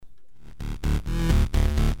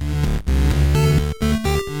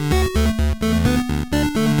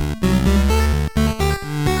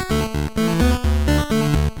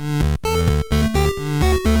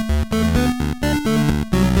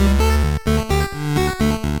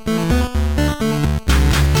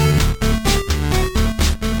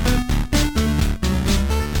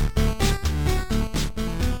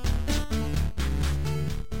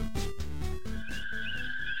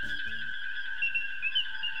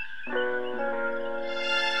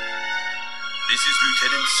This is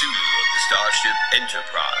Lieutenant Sulu of the Starship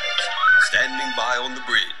Enterprise, standing by on the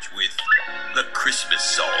bridge with the Christmas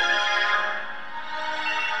song.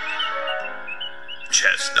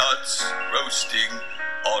 Chestnuts roasting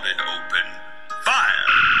on an open fire.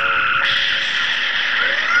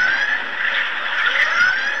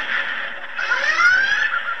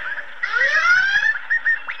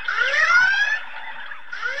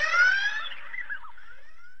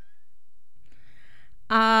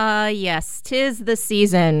 Yes, 'tis the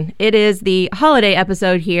season. It is the holiday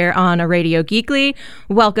episode here on a Radio Geekly.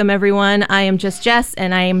 Welcome, everyone. I am just Jess,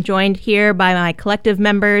 and I am joined here by my collective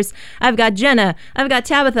members. I've got Jenna, I've got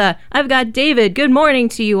Tabitha, I've got David. Good morning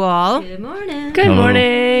to you all. Good morning. Good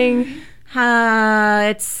morning.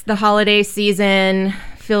 It's the holiday season,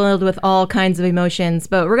 filled with all kinds of emotions,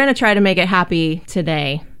 but we're going to try to make it happy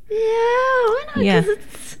today. Yeah, why not? Yeah. 'Cause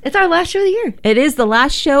it's our last show of the year. It is the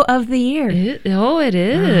last show of the year. It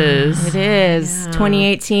is. It is. Yeah.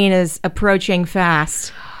 2018 is approaching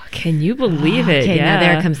fast. Can you believe it? Okay, yeah. now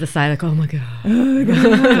there comes the sigh, like, oh my God.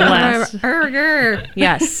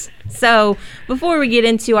 Yes. So before we get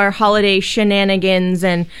into our holiday shenanigans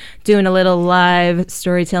and doing a little live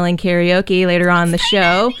storytelling karaoke later on the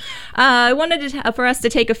show, I wanted for us to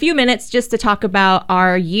take a few minutes just to talk about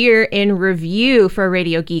our year in review for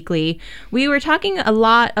Radio Geekly. We were talking a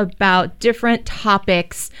lot about different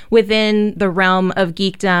topics within the realm of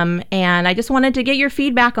geekdom, and I just wanted to get your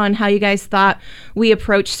feedback on how you guys thought we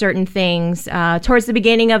approached certain things. Towards the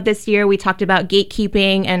beginning of this year, we talked about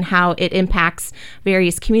gatekeeping and how it impacts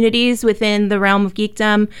various communities within the realm of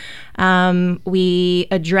geekdom. We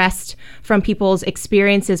addressed from people's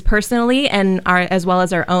experiences personally and as well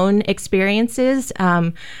as our own experiences.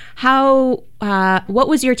 What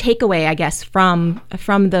was your takeaway, I guess, from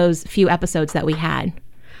those few episodes that we had?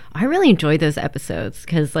 I really enjoyed those episodes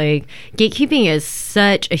because, like, gatekeeping is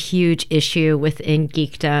such a huge issue within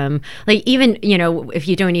geekdom. Like, even, you know, if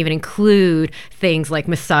you don't even include things like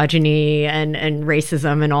misogyny and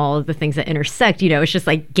racism and all of the things that intersect, you know, it's just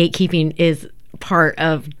like gatekeeping is part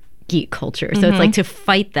of geek culture. So it's like to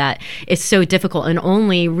fight that is so difficult and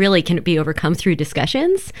only really can it be overcome through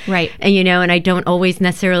discussions. Right. And, you know, and I don't always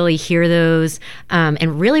necessarily hear those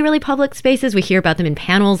in really, really public spaces. We hear about them in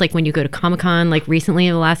panels, like when you go to Comic-Con, like recently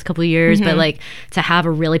in the last couple of years, but like to have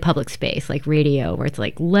a really public space like radio where it's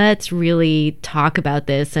like, let's really talk about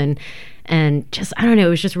this and just, I don't know,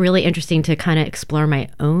 it was just really interesting to kind of explore my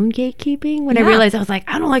own gatekeeping when I realized I was like,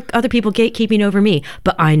 I don't like other people gatekeeping over me,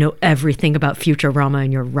 but I know everything about Futurama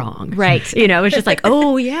and you're wrong. Right. You know, it's just like,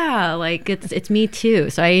 oh yeah, like it's me too.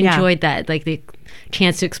 So I enjoyed that, like the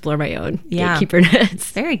chance to explore my own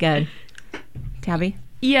gatekeeperness. Very good. Tabby?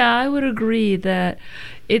 Yeah, I would agree that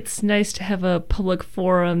it's nice to have a public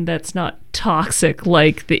forum that's not toxic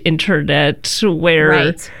like the internet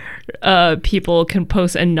where people can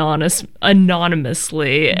post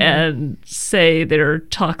anonymously and say their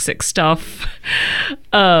toxic stuff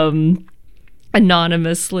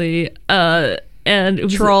anonymously. And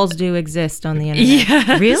Trolls do exist on the internet.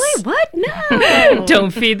 Yes. Really? What? No.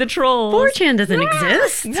 Don't feed the trolls. 4chan doesn't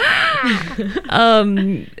exist.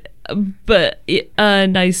 But a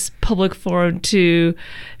nice public forum to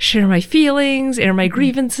share my feelings, air my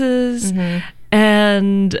grievances,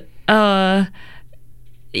 and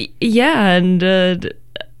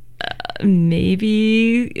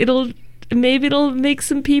maybe it'll make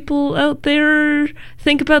some people out there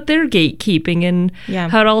think about their gatekeeping and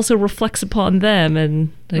how it also reflects upon them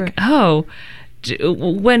and like,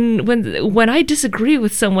 when I disagree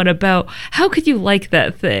with someone about how could you like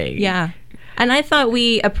that thing? Yeah. And I thought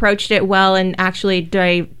we approached it well in actually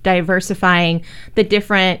diversifying the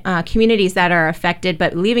different communities that are affected,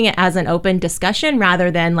 but leaving it as an open discussion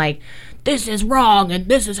rather than like, this is wrong and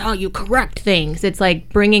this is how you correct things. It's like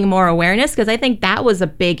bringing more awareness, because I think that was a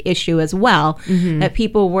big issue as well, that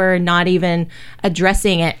people were not even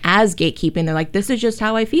addressing it as gatekeeping. They're like, this is just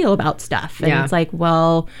how I feel about stuff. And it's like,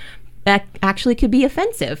 well, that actually could be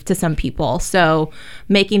offensive to some people. So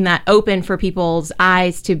making that open for people's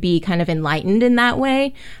eyes to be kind of enlightened in that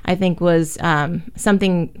way, I think was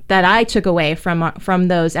something that I took away from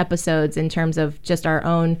those episodes in terms of just our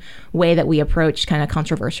own way that we approach kind of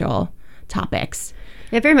controversial topics.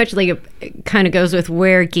 It very much like it kind of goes with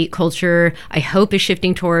where geek culture, I hope, is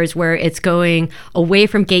shifting towards, where it's going away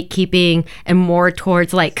from gatekeeping and more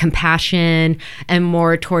towards like compassion and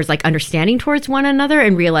more towards like understanding towards one another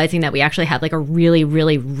and realizing that we actually have like a really,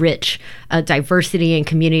 really rich diversity and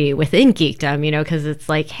community within geekdom, you know, because it's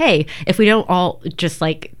like, hey, if we don't all just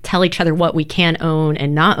like tell each other what we can own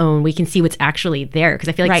and not own, we can see what's actually there. Because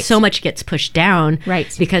I feel like so much gets pushed down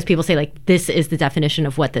because people say like, this is the definition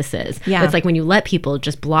of what this is. Yeah. But it's like when you let people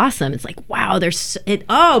just blossom. It's like, wow,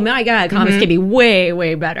 oh my God, comics can be way,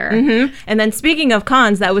 way better. And then speaking of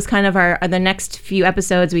cons, that was kind of the next few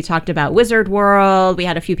episodes. We talked about Wizard World. We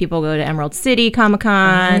had a few people go to Emerald City Comic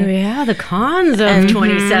Con. Oh, yeah, the cons of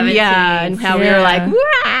 2017. Yeah, and how we were like,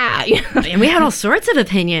 wah! And we had all sorts of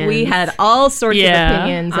opinions. We had all sorts of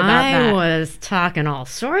opinions about that. I was talking all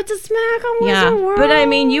sorts of smack on Wizard World. But I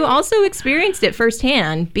mean, you also experienced it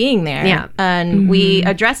firsthand being there. Yeah. And we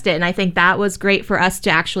addressed it. And I think that was great for us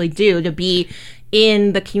to actually do, to be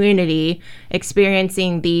in the community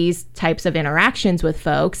experiencing these types of interactions with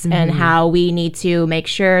folks and how we need to make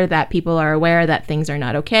sure that people are aware that things are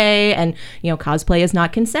not okay and, cosplay is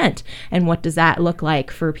not consent. And what does that look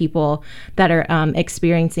like for people that are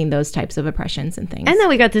experiencing those types of oppressions and things. And then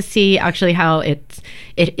we got to see actually how it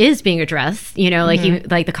is being addressed, like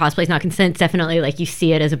the cosplay is not consent, definitely like you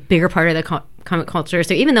see it as a bigger part of the comic culture.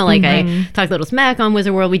 So even though I talked a little smack on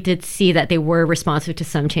Wizard World, we did see that they were responsive to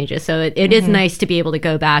some changes. So it is nice to be able to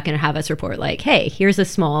go back and have us report like, hey, here's the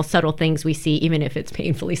small subtle things we see, even if it's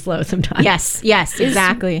painfully slow sometimes. Yes,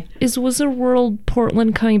 exactly. Is Wizard World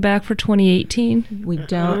Portland coming back for 2018? We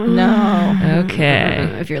don't know. Okay.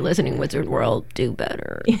 If you're listening, Wizard World, do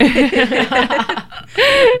better.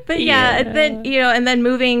 But and then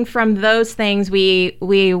moving from those things, we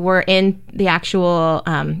were in the actual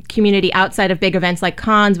community outside of big events like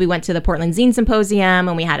cons. We went to the Portland Zine Symposium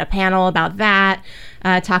and we had a panel about that,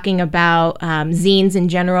 talking about zines in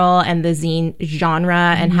general and the zine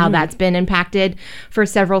genre and how that's been impacted for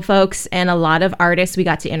several folks and a lot of artists we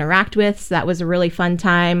got to interact with. So that was a really fun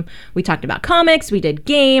time. We talked about comics, we did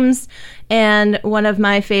games, and one of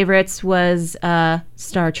my favorites was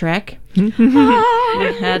Star Trek. We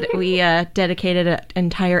dedicated an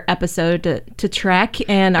entire episode to Trek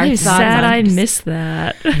and our thoughts on I missed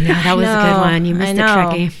that. No, that was a good one. You missed the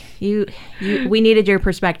Trekkie. We needed your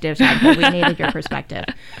perspective, Sadka. We needed your perspective.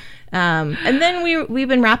 And then we've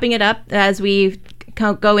been wrapping it up as we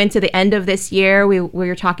go into the end of this year. We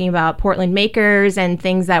were talking about Portland makers and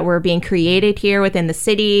things that were being created here within the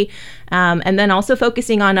city. And then also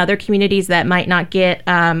focusing on other communities that might not get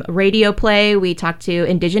radio play. We talked to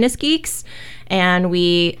Indigenous geeks, and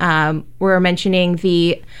we were mentioning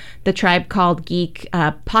the Tribe Called Geek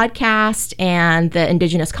podcast and the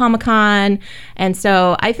Indigenous Comic-Con. And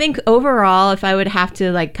so I think overall, if I would have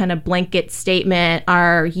to kind of blanket statement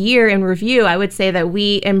our year in review, I would say that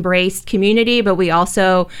we embraced community, but we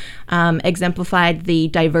also exemplified the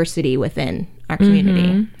diversity within our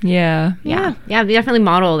community. Yeah, we definitely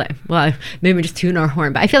model that. Well, maybe just tune our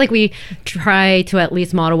horn, but I feel like we try to at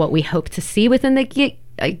least model what we hope to see within the geek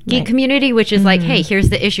community, which is like, hey, here's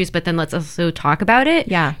the issues, but then let's also talk about it.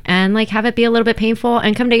 Yeah. And have it be a little bit painful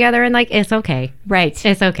and come together and it's okay. Right.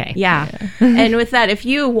 It's okay. Yeah. And with that, if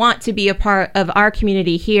you want to be a part of our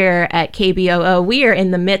community here at KBOO, we are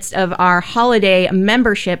in the midst of our holiday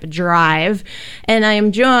membership drive. And I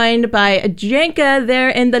am joined by Janka there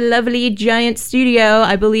in the lovely giant studio.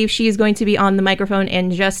 I believe she's going to be on the microphone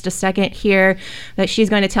in just a second here, that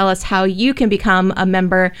she's going to tell us how you can become a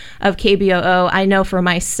member of KBOO. I know for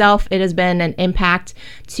myself, it has been an impact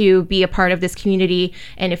to be a part of this community.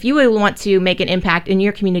 And if you would want to make an impact in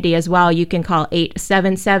your community as well, you can call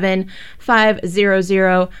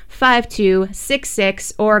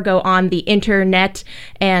 877-500-5266 or go on the internet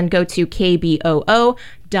and go to kboo.fm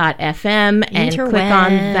and click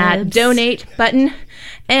on that donate button.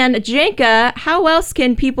 And Janka, how else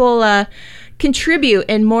can people contribute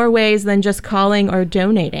in more ways than just calling or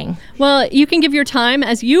donating? Well, you can give your time,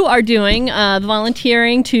 as you are doing,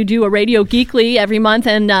 volunteering to do a Radio Geekly every month.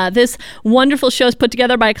 And this wonderful show is put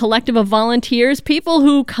together by a collective of volunteers, people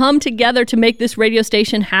who come together to make this radio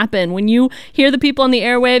station happen. When you hear the people on the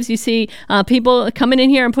airwaves, you see people coming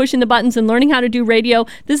in here and pushing the buttons and learning how to do radio.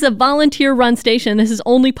 This is a volunteer-run station. This is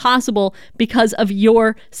only possible because of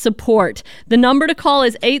your support. The number to call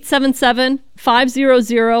is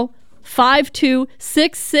 877-500-5266.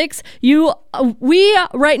 We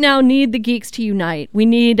right now need the geeks to unite. We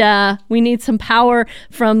need some power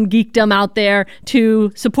from geekdom out there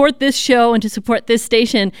to support this show and to support this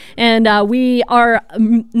station. And we are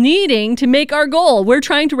needing to make our goal. We're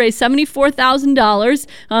trying to raise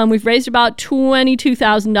 $74,000. We've raised about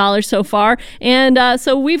 $22,000 so far. And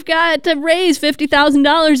so we've got to raise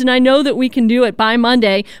 $50,000. And I know that we can do it by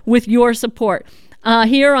Monday with your support.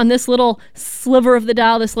 Here on this little sliver of the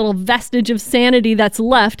dial, this little vestige of sanity that's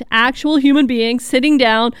left, actual human beings sitting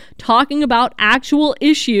down, talking about actual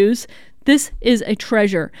issues. This is a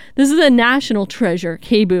treasure. This is a national treasure,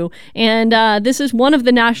 KBOO. And this is one of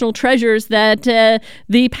the national treasures that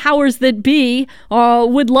the powers that be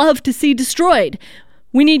would love to see destroyed.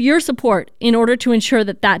 We need your support in order to ensure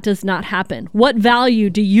that that does not happen. What value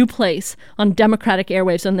do you place on Democratic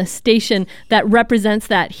Airwaves, on the station that represents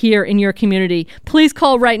that here in your community? Please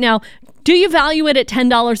call right now. Do you value it at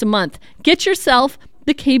 $10 a month? Get yourself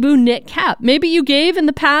the KBOO knit cap. Maybe you gave in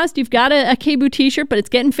the past, you've got a KBOO t-shirt, but it's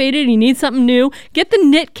getting faded and you need something new. Get the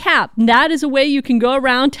knit cap. That is a way you can go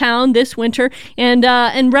around town this winter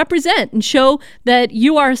and represent and show that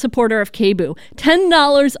you are a supporter of KBOO.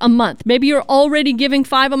 $10 a month. Maybe you're already giving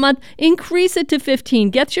 $5 a month. Increase it to $15.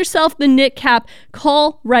 Get yourself the knit cap.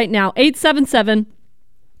 Call right now.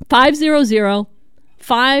 877-500-5266.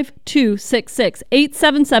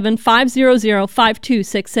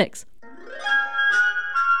 877-500-5266.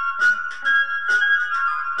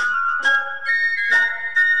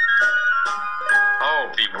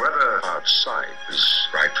 The weather outside is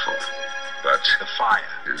frightful, but the fire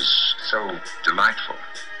is so delightful.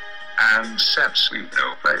 And since we've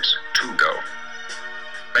no place to go,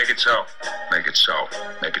 make it so, make it so,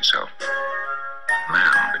 make it so.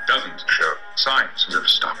 Ma'am, it doesn't show signs of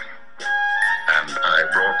stopping. And I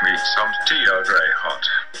brought me some tea Earl Grey hot.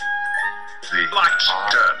 The lights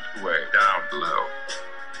turned way down low.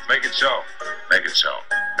 Make it so, make it so,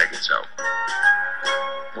 make it so.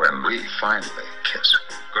 When we finally kiss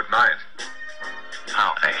goodnight.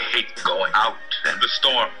 How I hate going out in the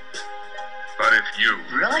storm. But if you...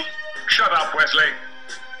 Really? Shut up, Wesley.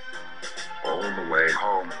 All the way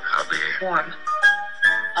home, I'll be warm.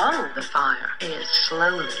 Oh, the fire is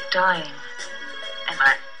slowly dying. And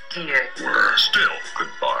my dear... We're still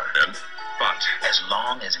goodbye, then. But as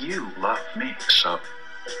long as you love me, so.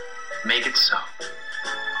 Make it so.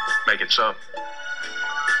 Make it so.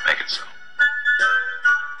 Make it so.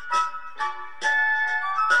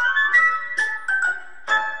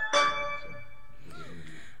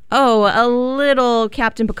 Oh, a little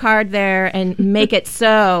Captain Picard there, and make it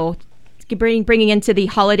so. Bringing into the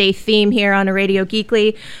holiday theme here on a Radio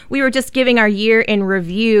Geekly. We were just giving our year in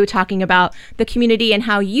review, talking about the community and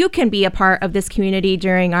how you can be a part of this community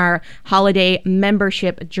during our holiday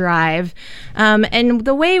membership drive. And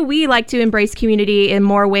the way we like to embrace community in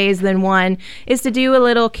more ways than one is to do a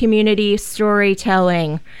little community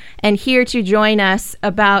storytelling. And here to join us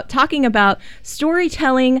about talking about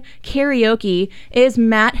storytelling karaoke is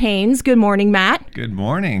Matt Haynes. Good morning, Matt. Good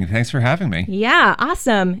morning. Thanks for having me. Yeah,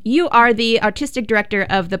 awesome. You are the artistic director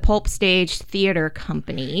of the Pulp Stage Theater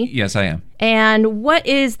Company. Yes, I am. And what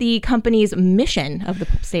is the company's mission of the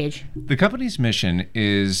Pulp Stage? The company's mission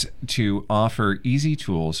is to offer easy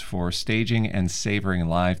tools for staging and savoring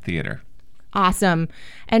live theater. Awesome.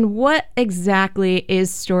 And what exactly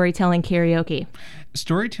is storytelling karaoke?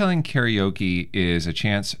 Storytelling karaoke is a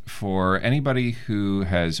chance for anybody who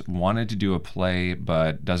has wanted to do a play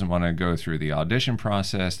but doesn't want to go through the audition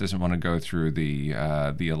process, doesn't want to go through the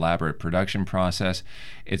elaborate production process.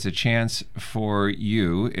 It's a chance for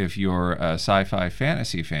you, if you're a sci-fi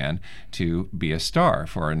fantasy fan, to be a star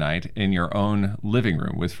for a night in your own living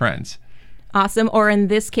room with friends. Awesome. Or in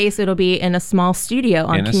this case, it'll be in a small studio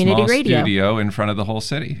on community radio. In a small studio in front of the whole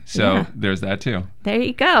city. So there's that too. There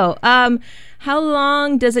you go. How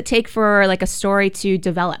long does it take for like a story to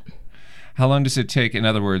develop? How long does it take? In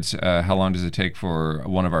other words, how long does it take for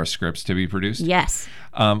one of our scripts to be produced? Yes.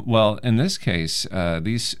 Well, in this case,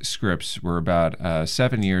 these scripts were about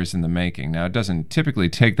 7 years in the making. Now, it doesn't typically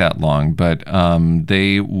take that long, but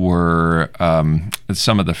they were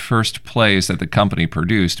some of the first plays that the company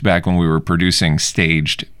produced back when we were producing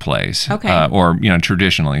staged plays, or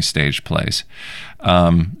traditionally staged plays.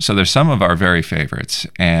 So there's some of our very favorites,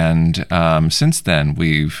 and since then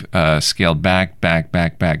we've scaled back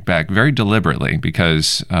very deliberately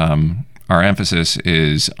because our emphasis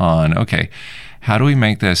is on how do we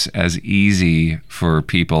make this as easy for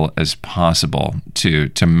people as possible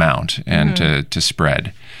to mount and to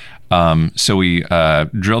spread? So we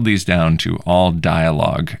drilled these down to all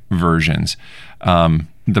dialogue versions.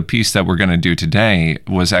 The piece that we're going to do today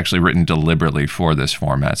was actually written deliberately for this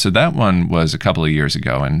format. So that one was a couple of years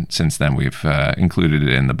ago, and since then we've included it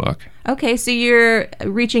in the book. Okay, so you're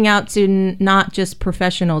reaching out to not just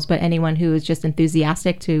professionals, but anyone who is just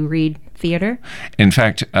enthusiastic to read theater? In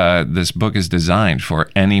fact, this book is designed for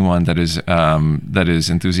anyone that is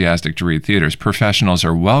enthusiastic to read theaters. Professionals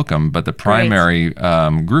are welcome, but the primary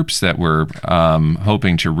groups that we're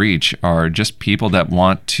hoping to reach are just people that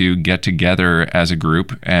want to get together as a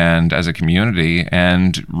group and as a community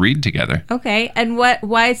and read together. Okay, and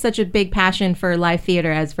why is such a big passion for live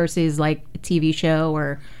theater as versus like a TV show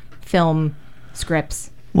or film scripts?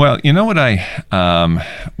 Well, you know what I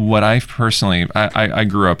personally, I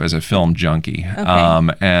grew up as a film junkie,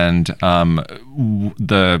 and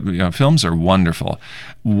the films are wonderful.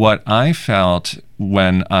 What I felt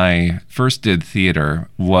when I first did theater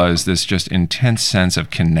was this just intense sense of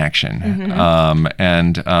connection,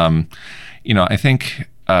 I think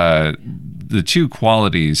the two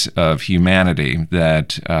qualities of humanity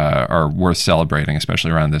that are worth celebrating,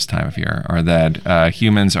 especially around this time of year, are that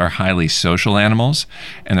humans are highly social animals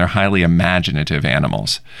and they're highly imaginative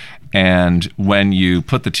animals. And when you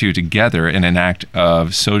put the two together in an act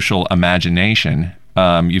of social imagination,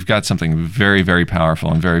 you've got something very, very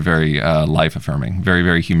powerful and very, very life-affirming, very,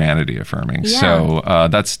 very humanity-affirming. Yeah. So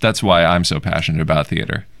that's why I'm so passionate about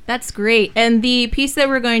theater. That's great. And the piece that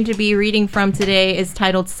we're going to be reading from today is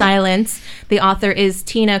titled Silence. The author is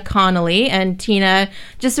Tina Connolly, and Tina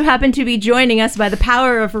just so happened to be joining us by the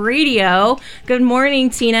power of radio. Good morning,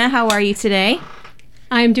 Tina. How are you today?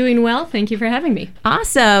 I'm doing well. Thank you for having me.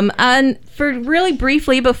 Awesome. And for really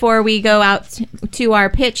briefly, before we go out to our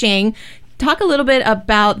pitching, talk a little bit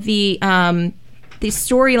about the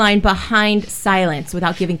storyline behind Silence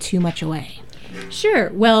without giving too much away.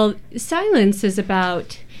 Sure. Well, Silence is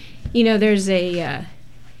about, there's a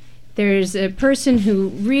person who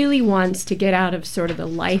really wants to get out of sort of the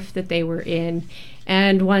life that they were in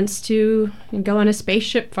and wants to go on a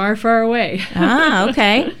spaceship far, far away.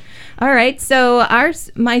 Okay. All right. So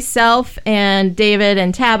myself and David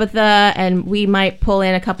and Tabitha, and we might pull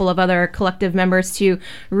in a couple of other collective members to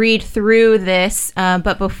read through this.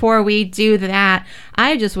 But before we do that,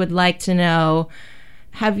 I just would like to know,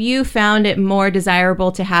 have you found it more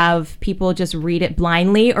desirable to have people just read it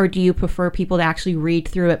blindly, or do you prefer people to actually read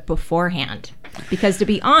through it beforehand? Because to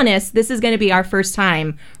be honest, this is going to be our first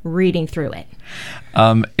time reading through it.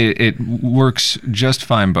 It works just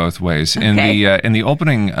fine both ways. Okay. In the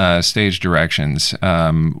opening stage directions,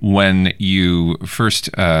 when you first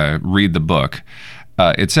read the book,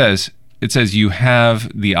 it says you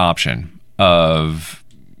have the option of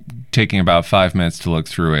taking about 5 minutes to look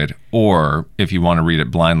through it, or if you want to read it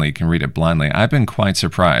blindly, you can read it blindly. I've been quite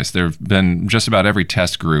surprised. There have been just about every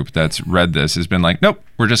test group that's read this has been like, nope,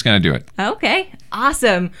 we're just going to do it. Okay,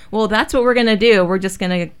 awesome. Well, that's what we're going to do. We're just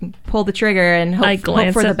going to pull the trigger and hope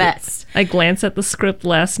for the best. I glanced at the script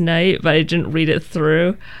last night, but I didn't read it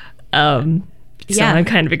through. So I'm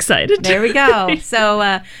kind of excited. There we go.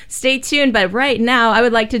 So stay tuned. But right now, I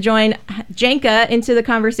would like to join Jenka into the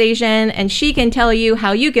conversation, and she can tell you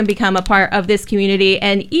how you can become a part of this community.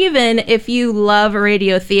 And even if you love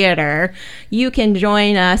radio theater, you can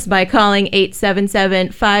join us by calling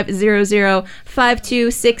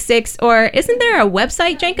 877-500-5266. Or isn't there a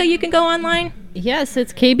website, Jenka, you can go online? Yes,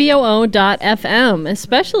 it's kboo.fm,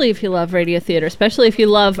 especially if you love radio theater, especially if you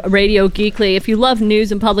love Radio Geekly, if you love news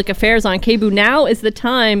and public affairs on KBOO. Now is the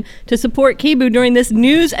time to support KBOO during this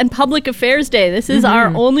News and Public Affairs Day. This is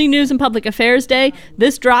our only News and Public Affairs Day,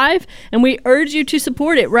 this drive, and we urge you to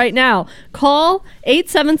support it right now. Call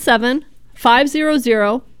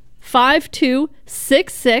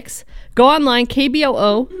 877-500-5266. Go online,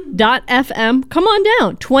 kboo.fm. Come on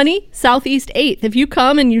down, 20 Southeast 8th. If you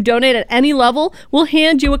come and you donate at any level, we'll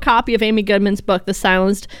hand you a copy of Amy Goodman's book, The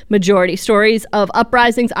Silenced Majority, Stories of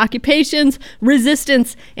Uprisings, Occupations,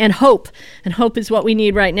 Resistance, and Hope. And hope is what we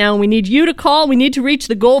need right now. We need you to call. We need to reach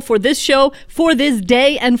the goal for this show, for this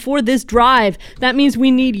day, and for this drive. That means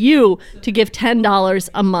we need you to give $10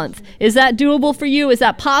 a month. Is that doable for you? Is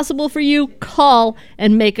that possible for you? Call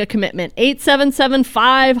and make a commitment.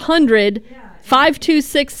 877-500-5266.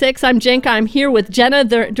 I'm Jenka. I'm here with Jenna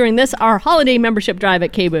during this, our holiday membership drive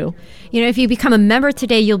at KBOO. If you become a member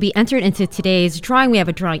today, you'll be entered into today's drawing. We have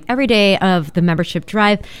a drawing every day of the membership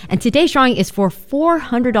drive. And today's drawing is for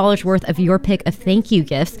 $400 worth of your pick of thank you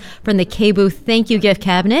gifts from the KBOO Thank You Gift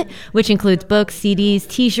Cabinet, which includes books, CDs,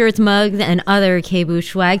 t-shirts, mugs, and other KBOO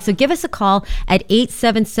swag. So give us a call at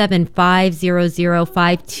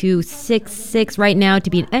 877-500-5266 right now to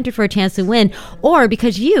be entered for a chance to win. Or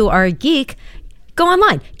because you are a geek, go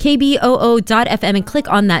online, kboo.fm, and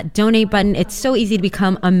click on that donate button. It's so easy to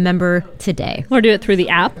become a member today. Or do it through the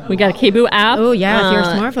app. We got a KBOO app. Oh, yeah, if you're a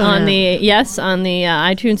smartphone. On the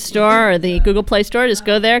iTunes Store or the Google Play Store. Just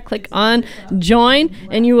go there, click on join,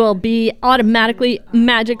 and you will be automatically,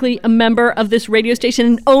 magically a member of this radio station,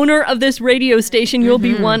 an owner of this radio station. You'll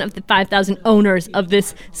be one of the 5,000 owners of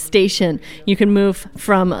this station. You can move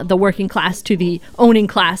from the working class to the owning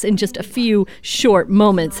class in just a few short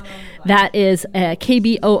moments. That is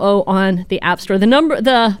KBOO on the App Store.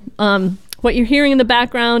 What you're hearing in the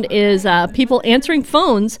background is people answering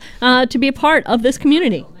phones to be a part of this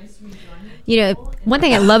community. One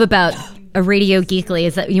thing I love about a Radio Geekly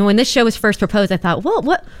is that, when this show was first proposed, I thought, well,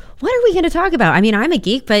 what are we going to talk about? I mean, I'm a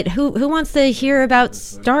geek, but who wants to hear about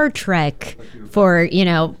Star Trek for,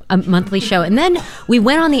 a monthly show? And then we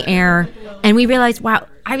went on the air and we realized, wow,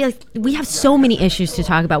 we have so many issues to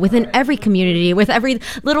talk about within every community, with every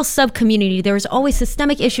little sub-community. There's always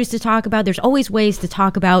systemic issues to talk about. There's always ways to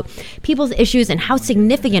talk about people's issues and how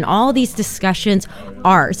significant all these discussions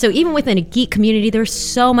are. So even within a geek community, there's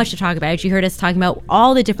so much to talk about. As you heard us talking about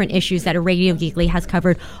all the different issues that a Radio Geekly has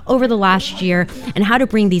covered over the last year and how to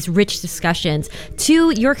bring these rich discussions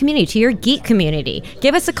to your community, to your geek community.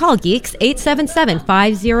 Give us a call, geeks,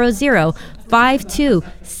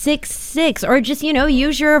 877-500-5266, or just,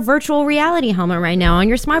 use your virtual reality helmet right now on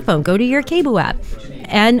your smartphone. Go to your Cable app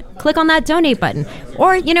and click on that donate button.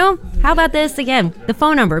 Or, how about this again, the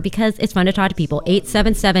phone number, because it's fun to talk to people,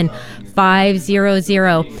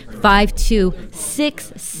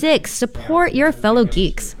 877-500-5266. Support your fellow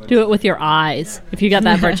geeks. Do it with your eyes. If you got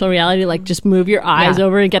that virtual reality, just move your eyes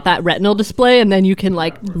over and get that retinal display, and then you can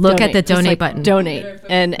look at the donate button. Donate,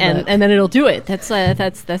 and then it'll do it. That's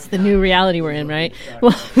the new reality we're in, right?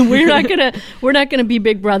 Well, we're not gonna be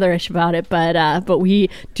Big Brotherish about it, but we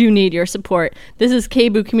do need your support. This is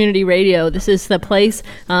KBOO Community Radio. This is the place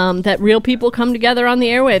that real people come together on the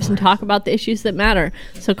airwaves and talk about the issues that matter.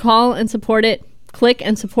 So call and support it. Click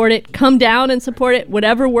and support it. Come down and support it.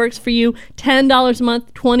 Whatever works for you. $10 a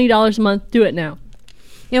month, $20 a month. Do it now.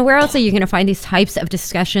 Where else are you going to find these types of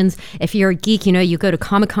discussions? If you're a geek, you go to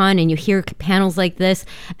Comic-Con and you hear panels like this.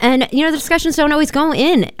 And, the discussions don't always go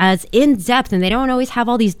as in-depth, and they don't always have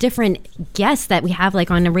all these different guests that we have,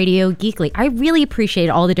 on the Radio Geekly. I really appreciate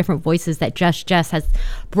all the different voices that Just Jess has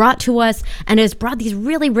brought to us, and has brought these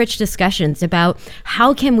really rich discussions about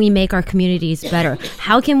how can we make our communities better?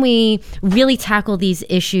 How can we really tackle these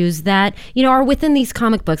issues that, are within these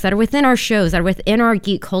comic books, that are within our shows, that are within our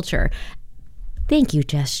geek culture? Thank you,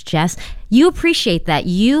 Jess. You appreciate that.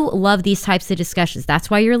 You love these types of discussions. That's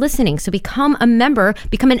why you're listening. So become a member,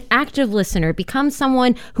 become an active listener, become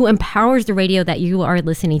someone who empowers the radio that you are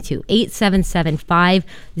listening to.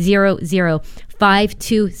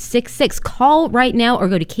 877-500-5266. Call right now or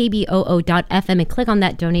go to kboo.fm and click on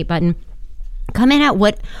that donate button. Come in at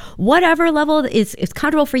whatever level is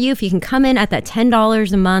comfortable for you. If you can come in at that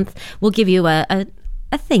 $10 a month, we'll give you a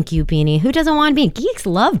thank you beanie. Who doesn't want a beanie? Geeks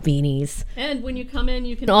love beanies. And when you come in,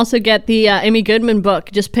 you can also get the Amy Goodman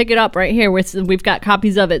book. Just pick it up right here. We've got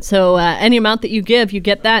copies of it. So any amount that you give, you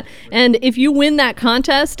get that. And if you win that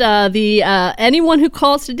contest, anyone who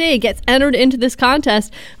calls today gets entered into this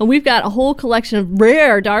contest. And we've got a whole collection of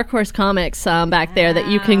rare Dark Horse comics back there that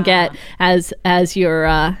you can get as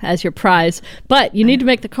your prize. But you need to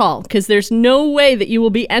make the call, because there's no way that you will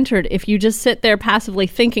be entered if you just sit there passively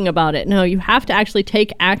thinking about it. No, you have to actually take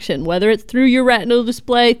action, whether it's through your retinal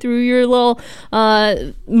display, through your little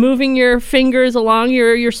moving your fingers along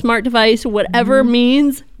your smart device, whatever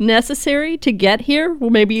means necessary to get here. Well,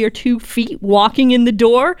 maybe you're 2 feet walking in the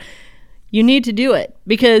door. You need to do it,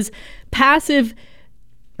 because passivity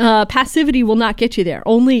will not get you there.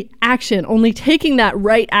 Only action, only taking that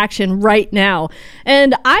right action right now.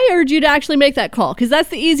 And I urge you to actually make that call, because that's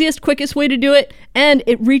the easiest, quickest way to do it, and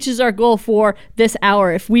it reaches our goal for this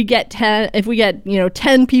hour. If we get 10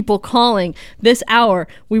 people calling this hour,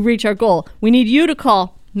 we reach our goal. We need you to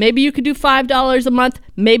call. Maybe you could do $5 a month.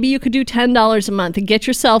 Maybe you could do $10 a month and get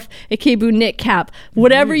yourself a KBOO knit cap.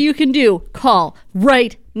 Whatever you can do, call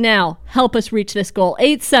right now. Help us reach this goal.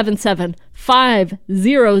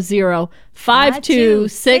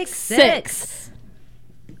 877-500-5266.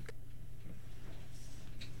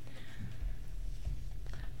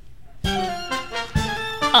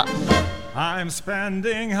 I'm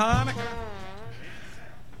spending Hanukkah.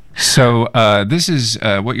 So this is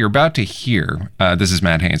what you're about to hear. This is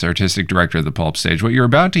Matt Haynes, artistic director of the Pulp Stage. What you're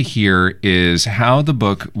about to hear is how the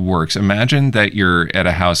book works. Imagine that you're at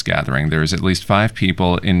a house gathering. There's at least 5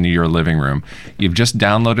 people in your living room. You've just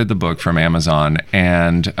downloaded the book from Amazon,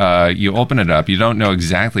 and you open it up. You don't know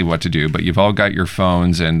exactly what to do, but you've all got your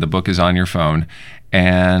phones, and the book is on your phone.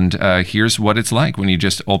 And here's what it's like when you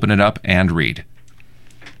just open it up and read.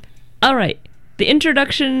 All right. The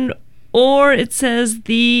introduction, or it says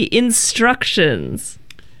the instructions.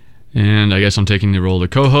 And I guess I'm taking the role of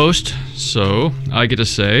co-host, so I get to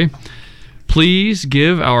say, please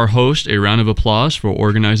give our host a round of applause for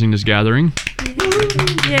organizing this gathering.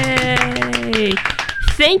 Yay!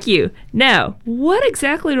 Thank you. Now, what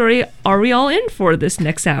exactly are we all in for this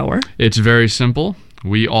next hour? It's very simple.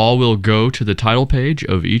 We all will go to the title page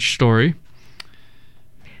of each story.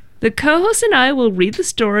 The co-host and I will read the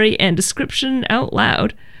story and description out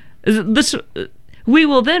loud. We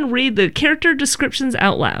will then read the character descriptions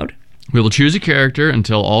out loud. We will choose a character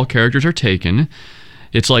until all characters are taken.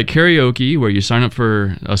 It's like karaoke, where you sign up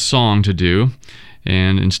for a song to do,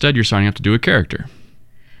 and instead you're signing up to do a character.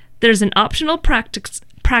 There's an optional practice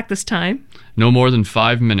time. No more than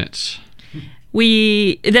 5 minutes.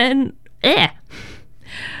 Then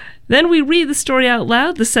we read the story out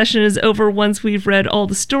loud. The session is over once we've read all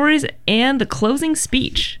the stories and the closing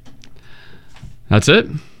speech. That's it?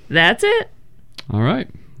 That's it. All right.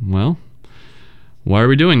 Well, why are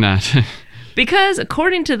we doing that? Because,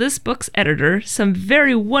 according to this book's editor, some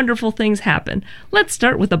very wonderful things happen. Let's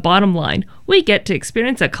start with the bottom line. We get to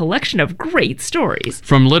experience a collection of great stories.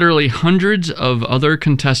 From literally hundreds of other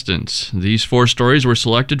contestants, these 4 stories were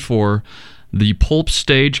selected for the Pulp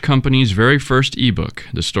Stage Company's very first ebook.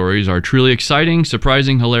 The stories are truly exciting,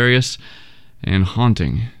 surprising, hilarious, and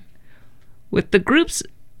haunting. With the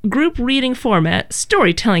group reading format,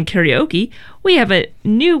 Storytelling Karaoke, we have a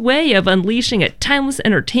new way of unleashing a timeless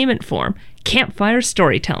entertainment form. Campfire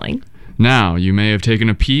storytelling. Now, you may have taken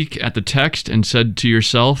a peek at the text and said to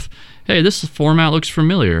yourself, hey, this format looks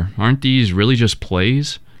familiar. Aren't these really just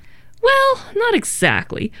plays? Well, not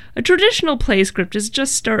exactly. A traditional play script is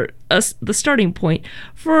just the starting point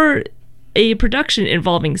for a production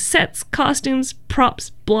involving sets, costumes, props,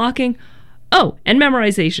 blocking, and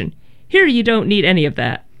memorization. Here you don't need any of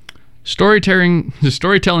that. Storytelling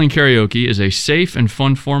karaoke is a safe and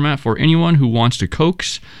fun format for anyone who wants to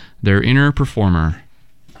coax their inner performer.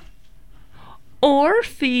 Or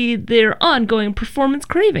feed their ongoing performance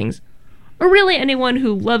cravings. Or really anyone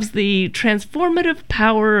who loves the transformative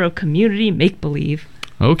power of community make-believe.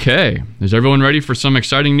 Okay, is everyone ready for some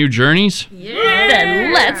exciting new journeys? Yeah!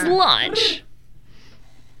 Then let's launch!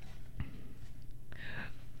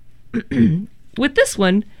 With this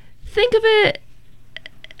one, think of it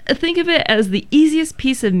as the easiest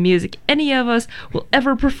piece of music any of us will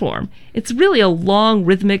ever perform. It's really a long,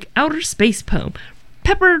 rhythmic, outer space poem,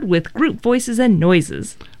 peppered with group voices and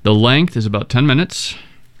noises. The length is about 10 minutes.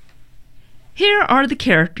 Here are the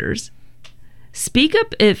characters. Speak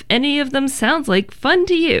up if any of them sounds like fun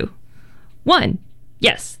to you. 1.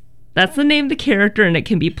 Yes, that's the name of the character, and it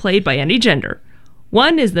can be played by any gender.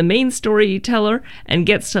 1 is the main storyteller and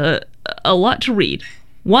gets a lot to read.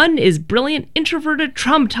 1 is brilliant, introverted,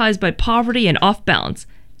 traumatized by poverty, and off balance.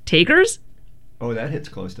 Takers? Oh, that hits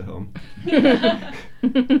close to home.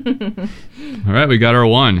 All right, we got our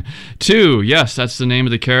 1. 2, yes, that's the name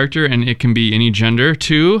of the character, and it can be any gender.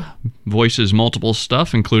 2 voices multiple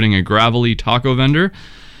stuff, including a gravelly taco vendor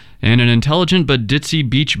and an intelligent but ditzy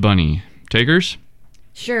beach bunny. Takers?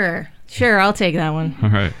 Sure, I'll take that one. All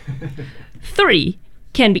right. 3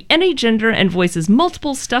 can be any gender and voices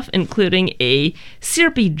multiple stuff, including a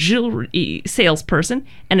syrupy jewelry salesperson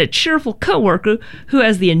and a cheerful coworker who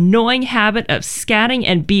has the annoying habit of scatting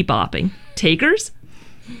and bebopping. Takers?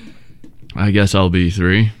 I guess I'll be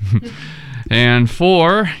 3. And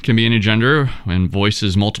 4 can be any gender and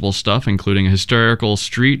voices multiple stuff, including a hysterical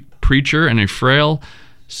street preacher and a frail,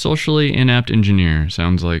 socially inept engineer.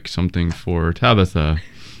 Sounds like something for Tabitha.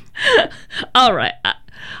 All right.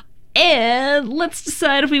 And let's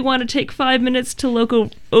decide if we want to take 5 minutes to look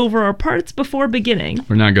over our parts before beginning.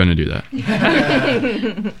 We're not going to do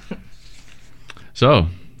that. So,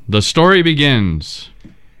 the story begins.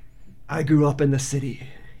 I grew up in the city,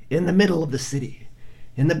 in the middle of the city,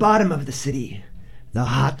 in the bottom of the city, the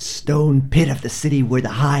hot stone pit of the city where the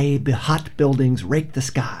hot buildings rake the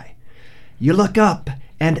sky. You look up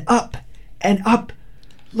and up and up,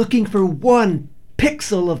 looking for one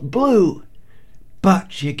pixel of blue.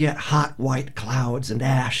 But you get hot white clouds and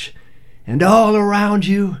ash, and all around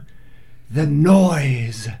you, the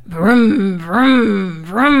noise. Vroom, vroom,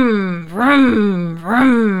 vroom, vroom,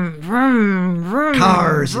 vroom, vroom, vroom.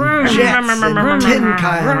 Cars and jets and tin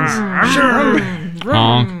cans.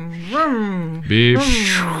 Honk. Beep.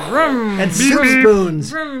 And soup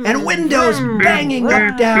spoons. And windows banging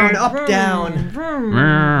up, down, up, down.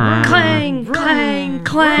 Clang, clang,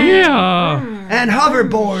 clang. Yeah. And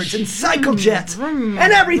hoverboards and cycle jets and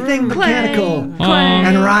everything mechanical. Clang.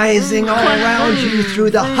 And rising all around you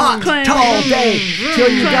through the hot, tall day till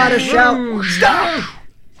you gotta shout, stop!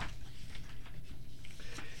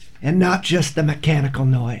 And not just the mechanical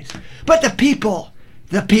noise, but the people.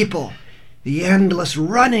 The endless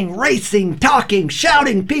running, racing, talking,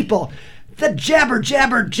 shouting people. The jabber,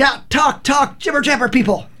 talk, jibber, jabber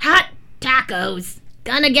people. Hot tacos.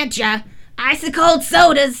 Gonna get ya. Icy cold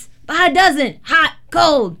sodas. Buy a dozen. Hot,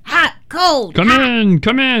 cold, hot, cold. Come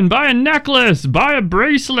in. Buy a necklace. Buy a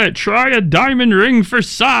bracelet. Try a diamond ring for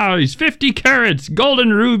size. 50 carats.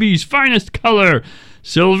 Golden rubies. Finest color.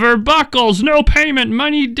 Silver buckles. No payment.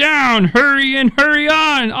 Money down. Hurry and hurry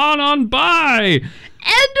on. On, buy.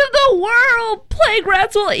 End of the world! Plague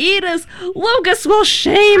rats will eat us! Locusts will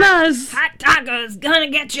shame us! Hot tacos gonna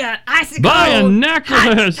get you. Icicle. Buy a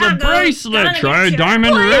necklace, a bracelet, try a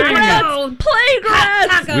diamond ring. Plague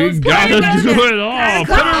rats! We gotta do it all.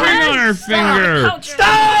 Put a ring on our finger.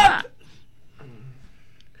 Stop!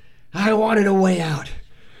 I wanted a way out.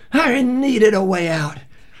 I needed a way out.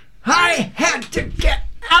 I had to get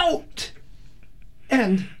out.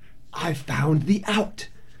 And I found the out.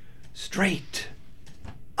 Straight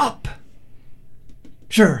up.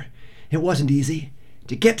 Sure, it wasn't easy.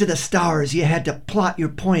 To get to the stars, you had to plot your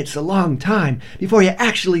points a long time before you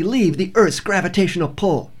actually leave the Earth's gravitational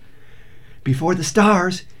pull. Before the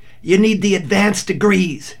stars, you need the advanced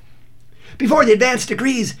degrees. Before the advanced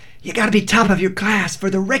degrees, you gotta be top of your class for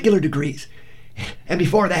the regular degrees. And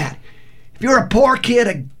before that, if you're a poor kid,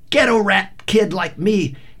 a ghetto rat kid like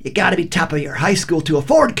me, you gotta be top of your high school to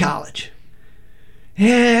afford college.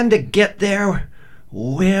 And to get there,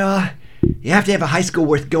 well, you have to have a high school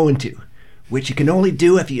worth going to, which you can only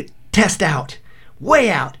do if you test out,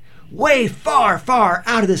 way far, far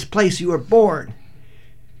out of this place you were born.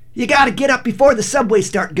 You gotta get up before the subways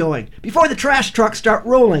start going, before the trash trucks start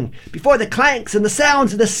rolling, before the clanks and the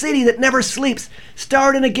sounds of the city that never sleeps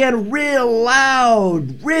starting again real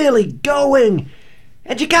loud, really going.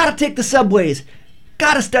 And you gotta take the subways,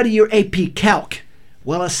 gotta study your AP Calc,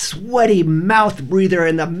 while a sweaty mouth breather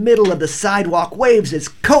in the middle of the sidewalk waves his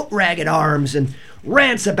coat-ragged arms and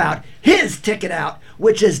rants about his ticket out,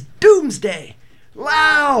 which is doomsday,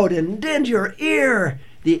 loud and in your ear,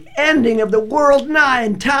 the ending of the world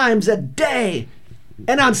 9 times a day,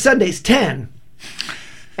 and on Sundays 10.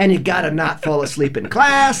 And you gotta not fall asleep in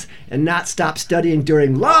class and not stop studying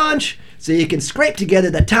during lunch so you can scrape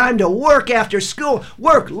together the time to work after school,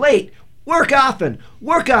 work late, work often,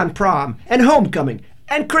 work on prom and homecoming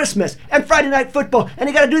and Christmas and Friday night football, and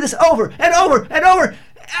you gotta do this over and over and over,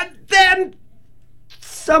 and then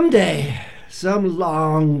someday, some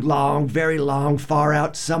long, very long, far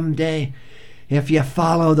out someday, if you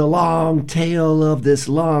follow the long tail of this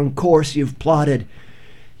long course you've plotted,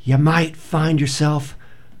 you might find yourself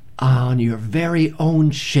on your very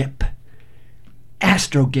own ship.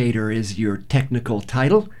 Astrogator is your technical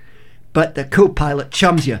title, but the co-pilot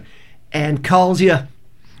chums you and calls you,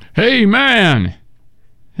 "Hey, man!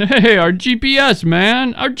 Hey, our GPS,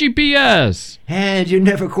 man! Our GPS!" And you're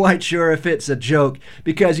never quite sure if it's a joke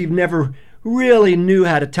because you've never really knew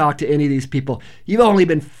how to talk to any of these people. You've only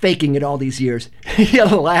been faking it all these years. You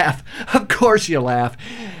laugh. Of course you laugh.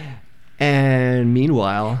 And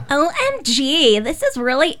meanwhile... OMG, this is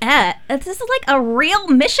really it. This is like a real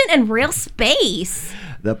mission in real space.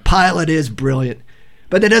 The pilot is brilliant,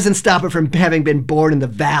 but that doesn't stop her from having been born in the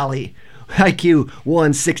valley. IQ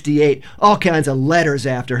 168, all kinds of letters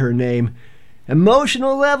after her name.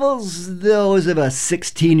 Emotional levels, those of a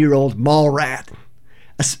 16-year-old mall rat.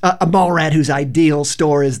 A mall rat whose ideal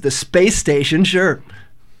store is the space station, sure.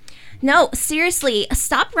 No, seriously,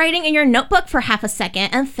 stop writing in your notebook for half a second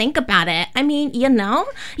and think about it. I mean, you know,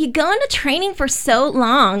 you go into training for so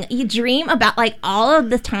long, you dream about like all of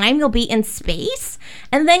the time you'll be in space,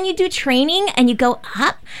 and then you do training and you go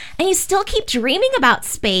up and you still keep dreaming about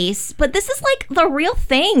space. But this is like the real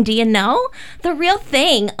thing, do you know? The real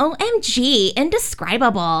thing. OMG,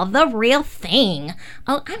 indescribable. The real thing.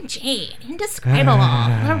 OMG, indescribable.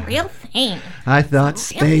 The real thing. I thought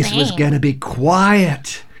space was gonna be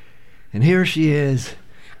quiet. And here she is,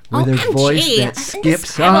 with her voice that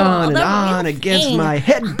skips on and on against my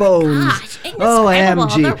head bones.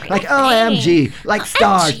 OMG, like OMG, like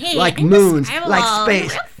stars, like moons, like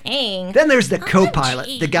space. Then there's the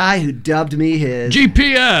co-pilot, the guy who dubbed me his...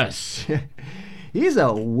 GPS! He's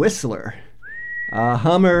a whistler, a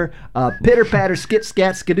hummer, a pitter-patter,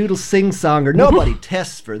 skit-scat, skadoodle sing-songer. Nobody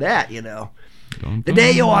tests for that, you know. The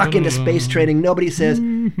day you walk into space training, nobody says,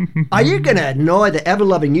 "Are you going to annoy the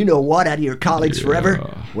ever-loving you-know-what out of your colleagues forever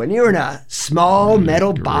when you're in a small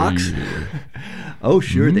metal box?" Oh,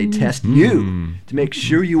 sure, they test you to make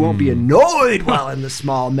sure you won't be annoyed while in the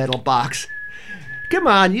small metal box. Come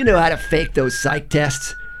on, you know how to fake those psych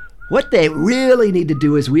tests. What they really need to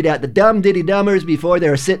do is weed out the dumb-diddy-dummers before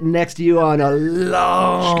they're sitting next to you on a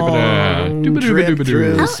long trip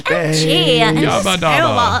through space.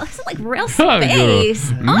 Indescribable. This is like real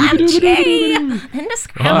space. OMG.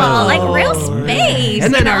 Indescribable. Like real space.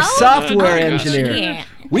 And then our software engineer.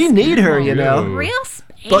 We need her, you know. Real space.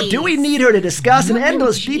 But do we need her to discuss in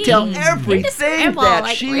endless detail everything that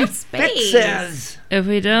like she fixes? If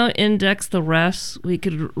we don't index the refs, we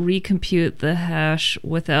could recompute the hash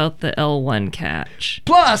without the L1 catch.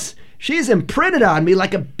 Plus, she's imprinted on me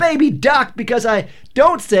like a baby duck because I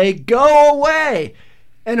don't say go away.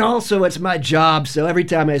 And also, it's my job, so every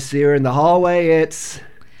time I see her in the hallway, it's...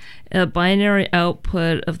 A binary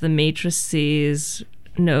output of the matrices.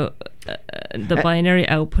 No, the binary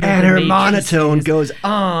output and of the her monotone goes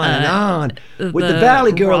on and on, with the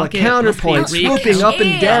Valley Girl a counterpoint swooping up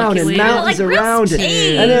and down in mountains around it,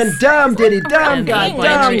 and then dum diddy dum got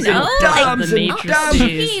dums and dums and dums,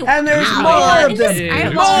 and there's more of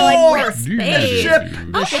them, more.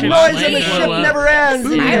 The noise of the ship never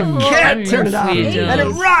ends, and you can't turn it off, and it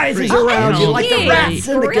rises around you like the rats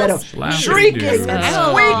in the ghetto, shrieking and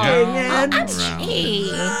squeaking and...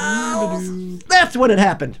 That's when it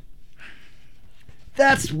happened.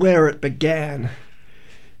 That's where it began.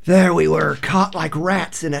 There we were, caught like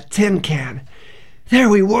rats in a tin can. There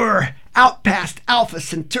we were, out past Alpha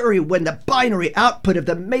Centauri, when the binary output of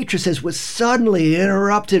the matrices was suddenly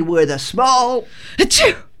interrupted with a small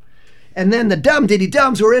achoo. And then the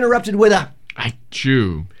dum-diddy-dums were interrupted with a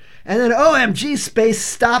achoo. And then OMG space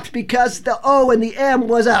stopped because the O and the M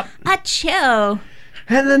was a achoo.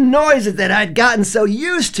 And the noises that I'd gotten so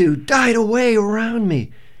used to died away around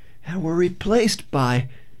me and were replaced by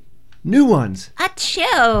new ones.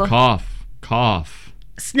 Achoo. Cough, cough.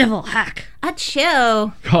 Snivel, hack.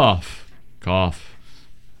 Achoo. Cough, cough.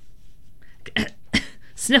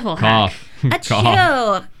 Sniffle, cough. hack.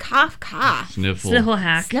 Achoo. Cough, cough. Sniffle. Sniffle,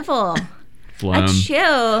 hack. Sniffle. Phlegm.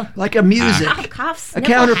 Achoo. Like a music, Cough, cough, a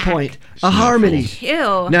sniffle, counterpoint, a harmony.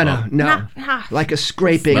 Achoo. No. Like a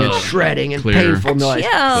scraping and shredding and Clear. painful noise.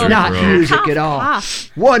 Achoo. It's not Clear. music Cough, at all.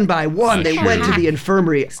 cough. One by one, they Achoo. went to the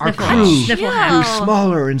infirmary. Our Sniffle. crew Sniffle. grew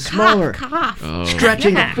smaller and smaller, Cough, cough. Oh.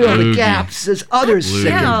 stretching to fill the Loogie. gaps as others Achoo.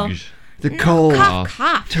 sickened. Loogies. The cold Cough,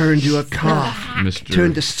 cough. turned to a cough, Mr.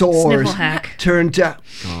 turned to sores, Sniffle hack. turned to...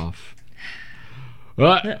 Cough.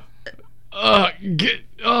 Get...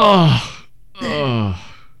 Oh.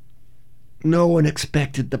 No one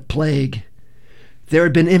expected the plague. There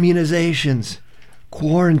had been immunizations,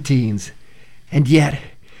 quarantines, and yet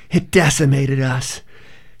it decimated us.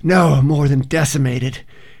 No, more than decimated.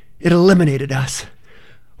 It eliminated us,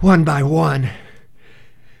 one by one.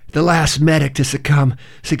 The last medic to succumb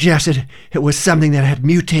suggested it was something that had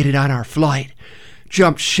mutated on our flight,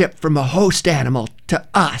 jumped ship from a host animal to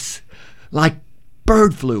us, like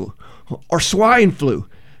bird flu or swine flu,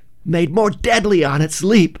 made more deadly on its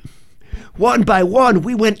leap. One by one,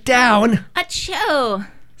 we went down. Achoo.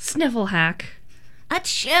 Sniffle, hack.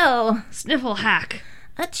 Achoo. Sniffle, hack.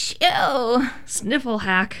 Achoo. Sniffle,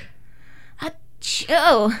 hack.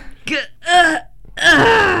 Achoo.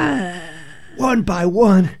 One by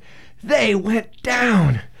one, they went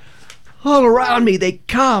down. All around me, they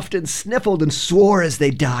coughed and sniffled and swore as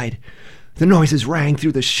they died. The noises rang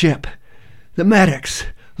through the ship. The medics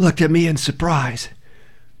looked at me in surprise.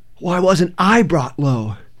 Why wasn't I brought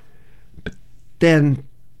low? But then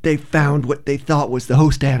they found what they thought was the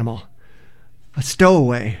host animal. A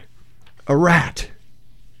stowaway. A rat.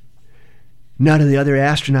 None of the other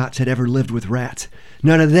astronauts had ever lived with rats.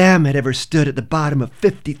 None of them had ever stood at the bottom of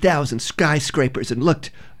 50,000 skyscrapers and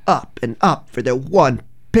looked up and up for their one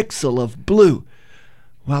pixel of blue,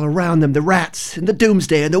 while around them the rats and the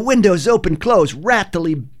doomsday and the windows open close,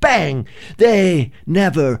 rattly bang. They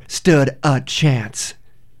never stood a chance.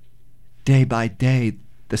 Day by day,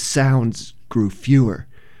 the sounds grew fewer.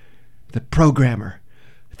 The programmer,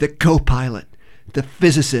 the co-pilot, the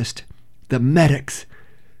physicist, the medics,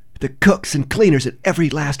 the cooks and cleaners, and every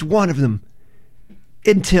last one of them.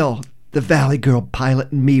 Until the Valley Girl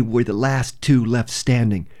pilot and me were the last two left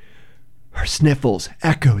standing. Her sniffles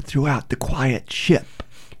echoed throughout the quiet ship.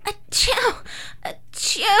 Achoo.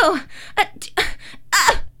 Achoo.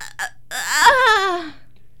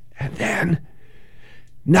 And then,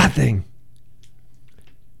 nothing.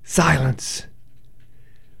 Silence.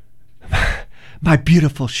 My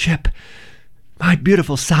beautiful ship. My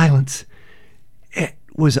beautiful silence. It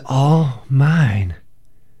was all mine.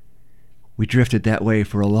 We drifted that way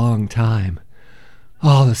for a long time.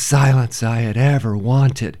 All the silence I had ever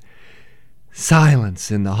wanted.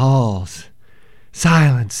 Silence in the halls.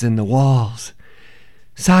 Silence in the walls.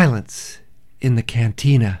 Silence in the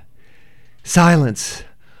cantina. Silence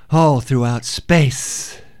all throughout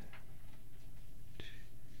space.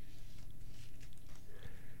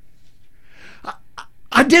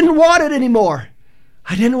 I didn't want it anymore.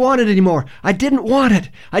 I didn't want it anymore. I didn't want it.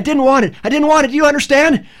 I didn't want it. I didn't want it. You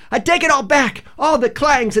understand? I take it all back. All the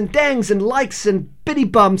clangs and dangs and likes and bitty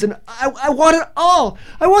bums, and I want it all.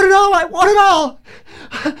 I want it all. I want it all.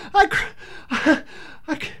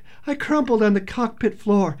 I crumpled on the cockpit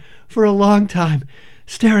floor for a long time,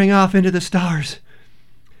 staring off into the stars.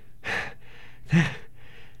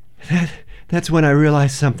 That's when I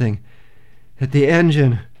realized something. That the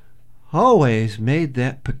engine, always made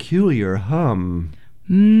that peculiar hum.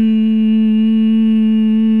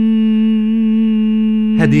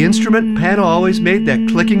 Had the instrument panel always made that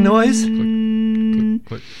clicking noise? Click, click,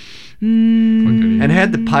 click. And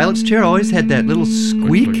had the pilot's chair always had that little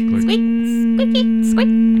squeak? Click, click, click. Squeak,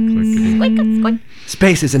 squeak, Clickety. squeak, squeak,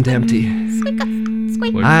 Space isn't empty. squeak,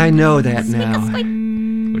 squeak. I know that now.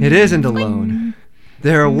 It isn't alone.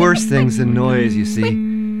 There are worse things than noise, you see.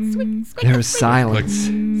 There's silence.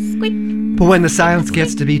 But when the silence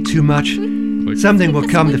gets to be too much, something will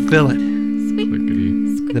come to fill it.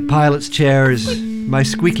 Clickety. The pilot's chair is my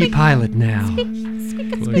squeaky pilot now.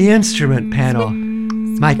 The instrument panel,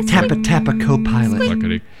 my tappa-tappa co-pilot.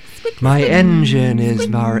 Clickety. My engine is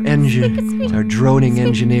our droning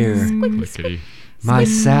engineer. Clickety. My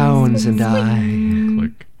sounds and I,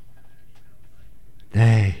 Click.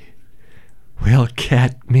 they will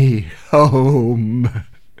get me home.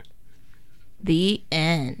 The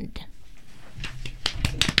end.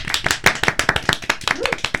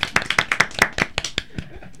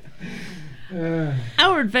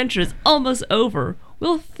 Our adventure is almost over.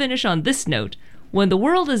 We'll finish on this note. When the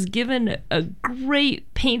world is given a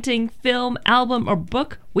great painting, film, album, or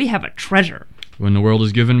book, we have a treasure. When the world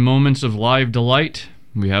is given moments of live delight,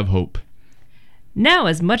 we have hope. Now,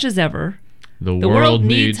 as much as ever, The the world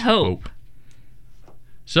needs hope.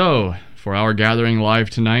 So, for our gathering live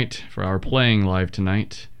tonight, for our playing live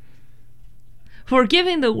tonight, For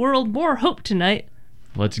giving the world more hope tonight,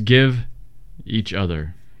 let's give each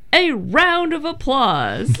other a round of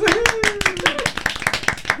applause.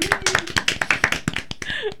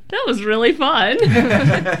 That was really fun.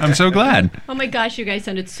 I'm so glad. Oh my gosh, you guys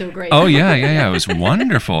sounded so great. Oh yeah. It was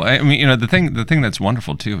wonderful. I mean, the thing that's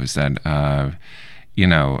wonderful too is that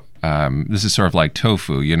this is sort of like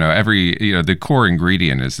tofu. The core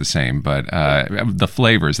ingredient is the same, but the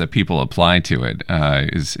flavors that people apply to it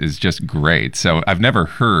is just great. So I've never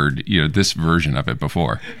heard this version of it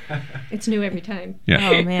before. It's new every time. Yeah.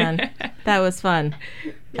 Oh man, that was fun.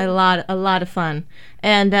 A lot of fun.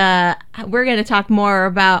 And we're going to talk more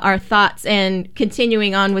about our thoughts and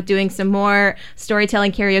continuing on with doing some more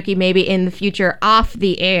storytelling karaoke maybe in the future off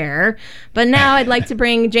the air. But now I'd like to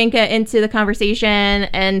bring Jenka into the conversation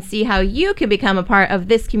and see how you can become a part of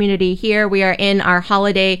this community here. We are in our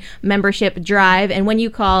holiday membership drive. And when you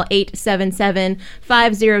call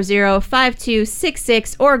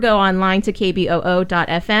 877-500-5266 or go online to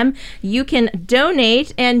kboo.fm, you can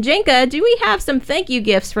donate. And Jenka, do we have some thank you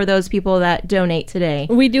gifts for those people that donate today?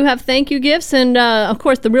 We do have thank you gifts, and of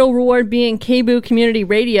course the real reward being KBOO Community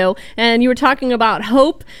Radio. And you were talking about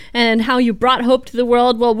hope and how you brought hope to the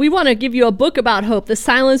world. Well, we want to give you a book about hope, The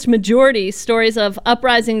Silenced Majority, Stories of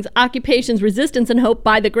Uprisings, Occupations, Resistance, and Hope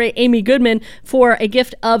by the great Amy Goodman, for a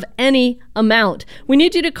gift of any amount. We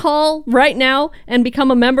need you to call right now and become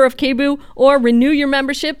a member of KBOO or renew your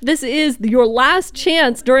membership. This is your last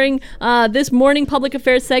chance during this morning public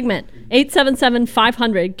affairs segment.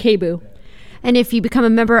 877-500-KBOO. And if you become a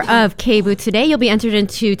member of KBOO today, you'll be entered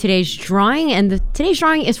into today's drawing. And today's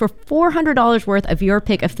drawing is for $400 worth of your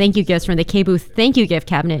pick of thank you gifts from the KBOO Thank You Gift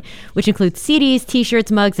Cabinet, which includes CDs,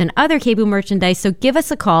 t-shirts, mugs, and other KBOO merchandise. So give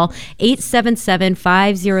us a call,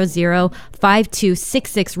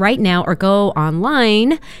 877-500-5266 right now, or go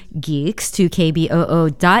online, geeks, to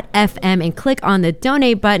kboo.fm, and click on the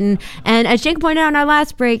donate button. And as Jake pointed out in our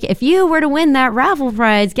last break, if you were to win that raffle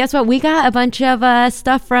prize, guess what? We got a bunch of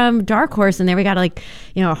stuff from Dark Horse in there. We got a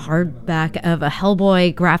hardback of a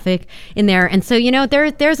Hellboy graphic in there. And so,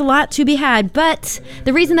 there's a lot to be had. But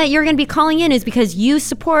the reason that you're going to be calling in is because you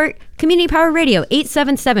support Community Power Radio,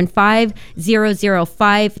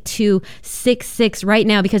 877-500-5266 right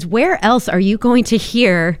now. Because where else are you going to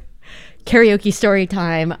hear karaoke story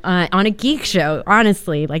time on a geek show?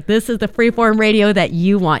 Honestly, this is the freeform radio that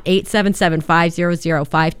you want.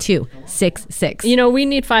 877-500-5266. We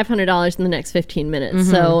need $500 in the next 15 minutes.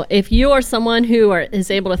 So if you are someone who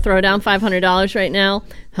is able to throw down $500 right now,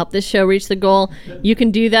 help this show reach the goal, you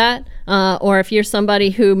can do that. Or if you're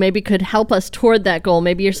somebody who maybe could help us toward that goal,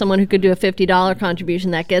 maybe you're someone who could do a $50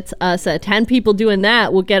 contribution that gets us 10 people doing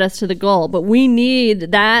that will get us to the goal. But we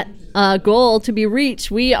need that goal to be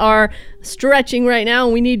reached. We are stretching right now,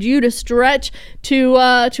 and we need you to stretch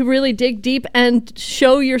to really dig deep and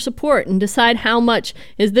show your support and decide how much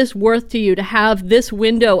is this worth to you to have this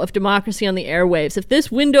window of democracy on the airwaves. If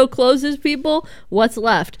this window closes, people, what's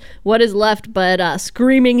left? What is left but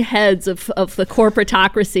screaming heads of the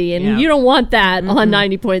corporatocracy? And you don't want that on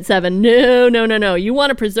 90.7. No. You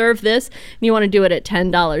want to preserve this, and you want to do it at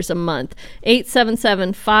 $10 a month.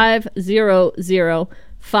 877-500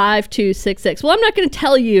 5266. Well, I'm not going to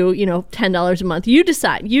tell you, $10 a month. You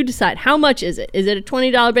decide. How much is it? Is it a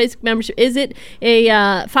 $20 basic membership? Is it a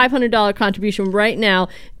 $500 contribution right now,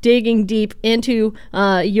 digging deep into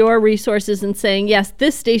your resources and saying, yes,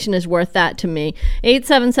 this station is worth that to me?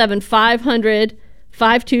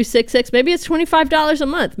 877-500-5266. Maybe it's $25 a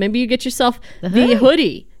month. Maybe you get yourself the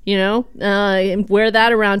hoodie, and wear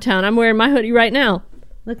that around town. I'm wearing my hoodie right now.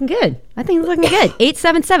 Looking good. I think it's looking good.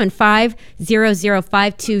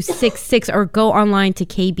 877-500-5266 or go online to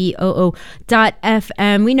kboo.fm.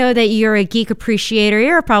 We know that you're a geek appreciator.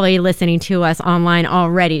 You're probably listening to us online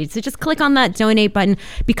already. So just click on that donate button,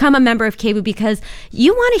 become a member of KBOO, because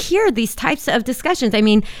you want to hear these types of discussions. I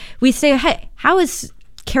mean, we say, hey, how is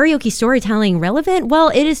karaoke storytelling relevant? Well,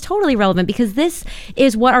 it is totally relevant because this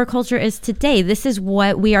is what our culture is today. This is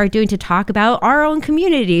what we are doing to talk about our own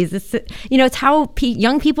communities. It's how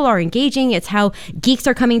young people are engaging. It's how geeks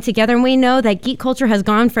are coming together. And we know that geek culture has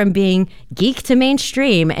gone from being geek to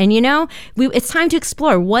mainstream. And, it's time to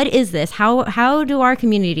explore, what is this? How do our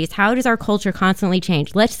communities, how does our culture constantly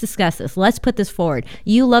change? Let's discuss this. Let's put this forward.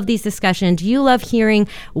 You love these discussions. You love hearing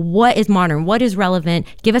what is modern, what is relevant.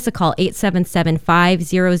 Give us a call,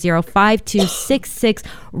 877-500-5266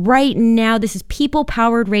 right now. This is People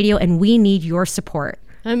Powered Radio, and we need your support.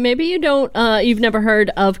 Maybe you've never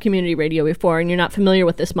heard of community radio before and you're not familiar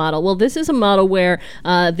with this model. Well, this is a model where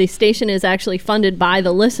the station is actually funded by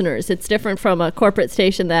the listeners. It's different from a corporate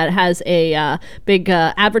station that has a big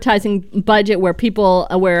advertising budget where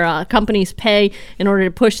companies pay in order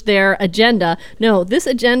to push their agenda. No, this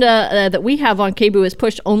agenda that we have on KBOO is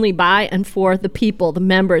pushed only by and for the people, the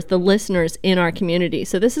members, the listeners in our community.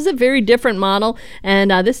 So this is a very different model,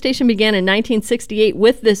 and this station began in 1968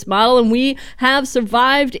 with this model, and we have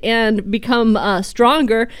survived and become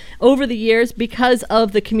stronger over the years because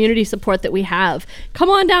of the community support that we have. Come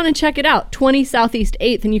on down and check it out, 20 Southeast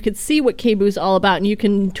 8th, and you can see what KBOO is all about, and you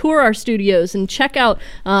can tour our studios and check out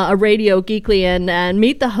a Radio Geekly and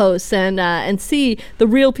meet the hosts and see the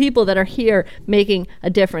real people that are here making a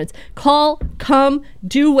difference. Call, come,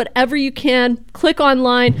 do whatever you can, click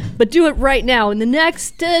online, but do it right now in the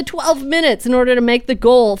next 12 minutes in order to make the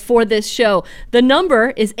goal for this show. The number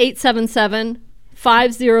is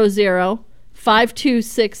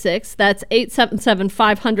 877-500-5266. That's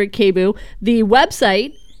 877-500-KBOO. The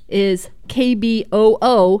website is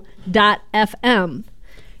kboo.fm.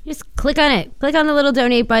 Just click on it. Click on the little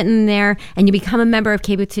donate button there, and you become a member of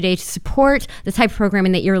KBOO today to support the type of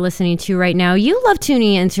programming that you're listening to right now. You love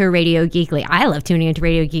tuning into Radio Geekly. I love tuning into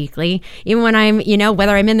Radio Geekly. Even when I'm,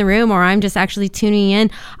 whether I'm in the room or I'm just actually tuning in,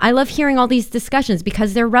 I love hearing all these discussions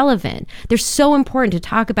because they're relevant. They're so important to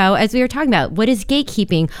talk about, as we were talking about. What is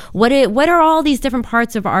gatekeeping? What are all these different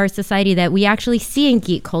parts of our society that we actually see in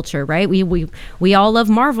geek culture, right? We all love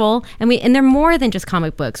Marvel, and they're more than just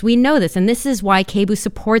comic books. We know this, and this is why KBOO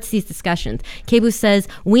supports these discussions. KBOO says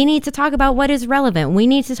we need to talk about what is relevant. We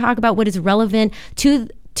need to talk about what is relevant to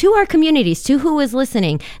our communities, to who is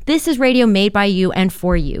listening. This is radio made by you and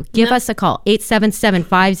for you. Give us a call,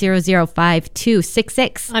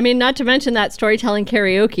 877-500-5266. I mean, not to mention that storytelling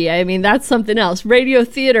karaoke. I mean, that's something else. Radio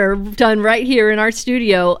theater done right here in our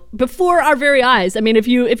studio before our very eyes. I mean, if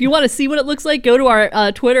you want to see what it looks like, go to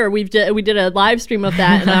our Twitter. We did a live stream of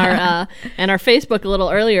that and our Facebook a little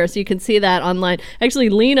earlier, so you can see that online. Actually,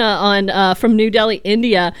 Lena from New Delhi,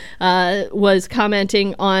 India, was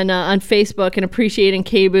commenting on Facebook and appreciating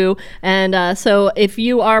KBOO. And so if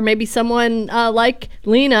you are maybe someone like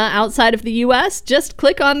Lena outside of the U.S., just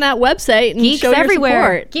click on that website and Geeks show everywhere.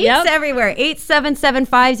 your support. Geeks everywhere.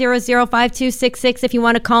 877-500-5266 if you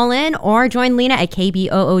want to call in, or join Lena at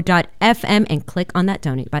kboo.fm and click on that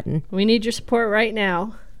donate button. We need your support right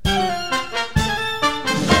now.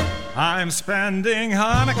 I'm spending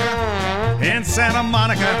Hanukkah in Santa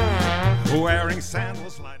Monica, wearing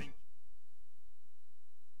sandals, lighting.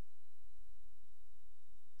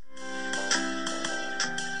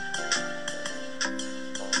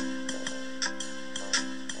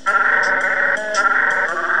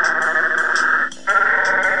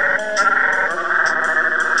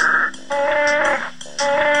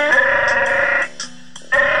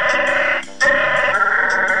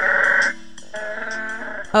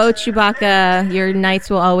 Oh, Chewbacca, your nights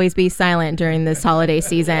will always be silent during this holiday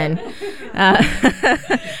season.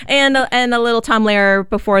 And a little Tom Lehrer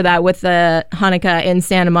before that with the Hanukkah in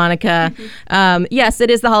Santa Monica. Yes, it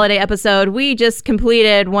is the holiday episode. We just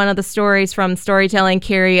completed one of the stories from Storytelling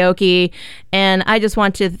Karaoke, and I just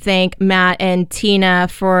want to thank Matt and Tina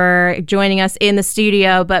for joining us in the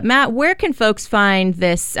studio. But Matt, where can folks find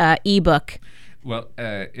this ebook? Well,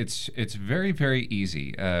 it's very, very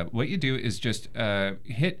easy. What you do is just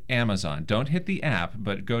hit Amazon. Don't hit the app,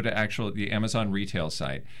 but go to the Amazon retail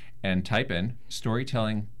site and type in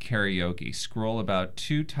Storytelling Karaoke. Scroll about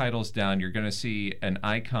 2 titles down. You're going to see an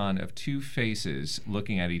icon of 2 faces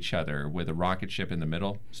looking at each other with a rocket ship in the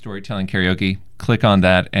middle. Storytelling Karaoke. Click on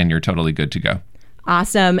that, and you're totally good to go.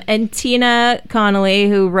 Awesome. And Tina Connolly,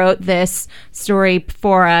 who wrote this story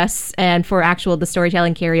for us and for the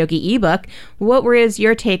Storytelling Karaoke ebook, what was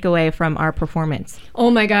your takeaway from our performance?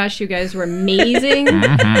 Oh my gosh, you guys were amazing.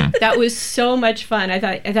 That was so much fun. I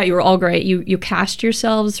thought you were all great. You cast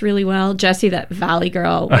yourselves really well. Jessie, that Valley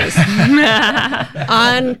girl, was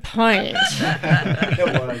on point.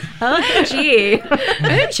 It was.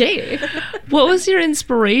 OMG. What was your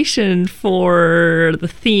inspiration for the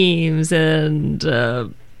themes and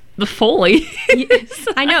the Foley? Yes,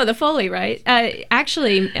 I know, the Foley, right?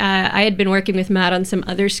 Actually, I had been working with Matt on some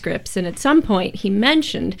other scripts, and at some point he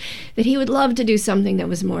mentioned that he would love to do something that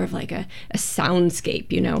was more of like a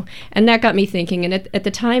soundscape, and that got me thinking. And at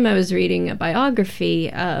the time I was reading a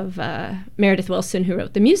biography of Meredith Willson, who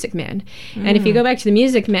wrote The Music Man. And if you go back to The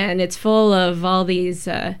Music Man, it's full of all these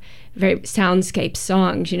very soundscape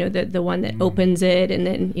songs, the one that opens it, and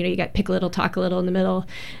then, you got Pick a Little, Talk a Little in the middle.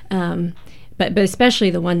 But especially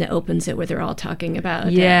the one that opens it where they're all talking about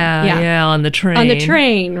on the train. On the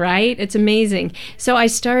train, right? It's amazing. So I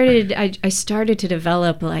started to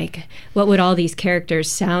develop like what would all these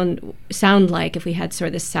characters sound like if we had sort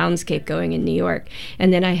of this soundscape going in New York.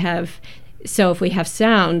 And then so if we have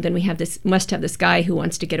sound, then we must have this guy who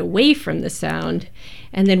wants to get away from the sound.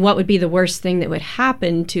 And then what would be the worst thing that would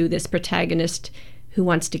happen to this protagonist who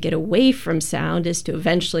wants to get away from sound is to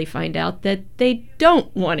eventually find out that they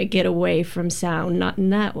don't want to get away from sound, not in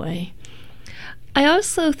that way. I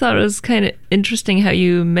also thought it was kind of interesting how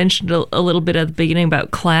you mentioned a little bit at the beginning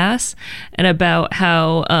about class and about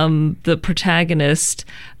how the protagonist,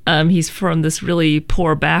 he's from this really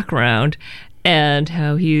poor background, and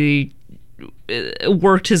how he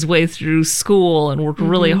worked his way through school and worked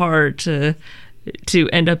really hard to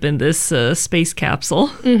end up in this space capsule.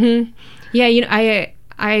 Mm-hmm. Yeah,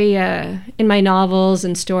 I in my novels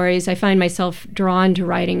and stories, I find myself drawn to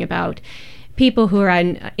writing about people who are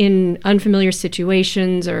in unfamiliar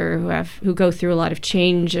situations or who go through a lot of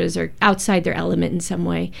changes or outside their element in some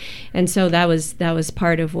way. And so that was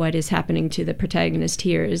part of what is happening to the protagonist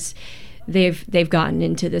here is they've gotten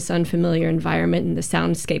into this unfamiliar environment, and the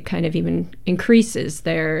soundscape kind of even increases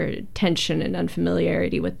their tension and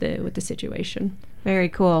unfamiliarity with the situation. Very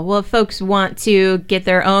cool. Well, if folks want to get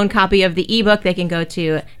their own copy of the ebook, they can go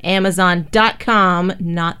to Amazon.com,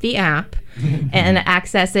 not the app, and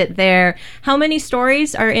access it there. How many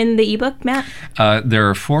stories are in the ebook, Matt? There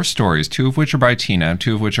are 4 stories, 2 of which are by Tina,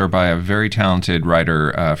 2 of which are by a very talented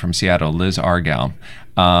writer from Seattle, Liz Argyle.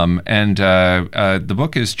 And the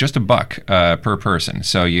book is just $1 per person,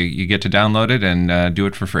 so you get to download it and do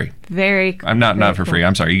it for free. Very cool. Not for free.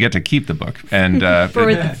 I'm sorry. You get to keep the book and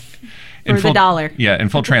for the dollar. Yeah, in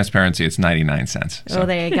full transparency, it's 99 cents. So. Oh,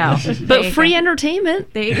 there you go. But free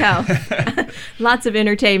entertainment. There you go. Lots of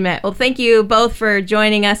entertainment. Well, thank you both for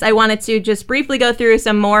joining us. I wanted to just briefly go through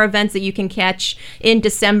some more events that you can catch in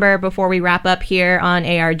December before we wrap up here on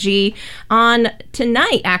ARG. On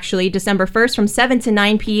tonight, actually, December 1st from 7 to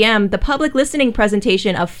 9 p.m., the public listening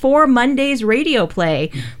presentation of 4 Mondays radio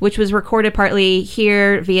play, which was recorded partly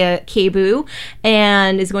here via KBOO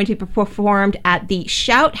and is going to be performed at the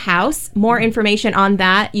Shout House. More information on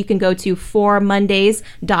that, you can go to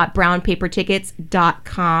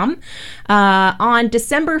 4mondays.brownpapertickets.com. On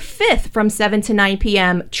December 5th from 7 to 9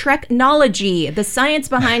 p.m., Treknology, the science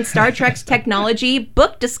behind Star Trek's technology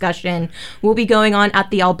book discussion will be going on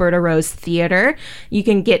at the Alberta Rose Theatre. You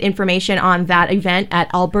can get information on that event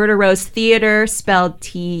at Alberta Rose Theatre, spelled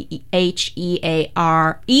TheaTre,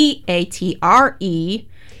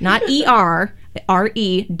 not ER,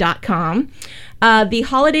 RE.com. The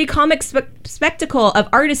holiday comic spectacle of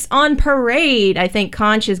Artists on Parade. I think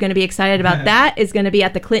Conch is going to be excited about that. Is going to be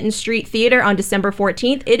at the Clinton Street Theater on December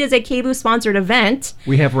 14th. It is a KBOO sponsored event.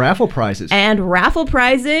 We have raffle prizes. And raffle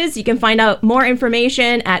prizes. You can find out more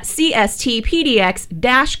information at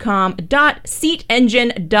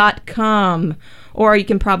cstpdx-com.seatengine.com. or you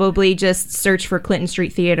can probably just search for Clinton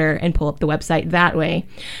Street Theater and pull up the website that way.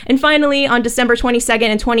 And finally, on December 22nd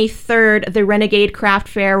and 23rd, the Renegade Craft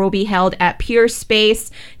Fair will be held at Pure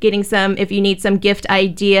Space. If you need some gift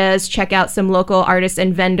ideas, check out some local artists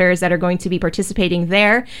and vendors that are going to be participating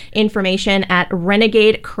there. Information at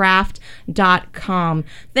renegadecraft.com.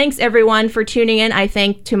 Thanks everyone for tuning in. I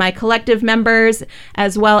thank to my collective members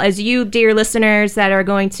as well as you, dear listeners, that are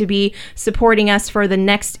going to be supporting us for the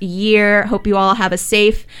next year. Hope you all have a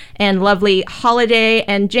safe and lovely holiday.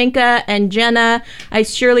 And Jenka and Jenna, I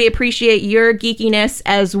surely appreciate your geekiness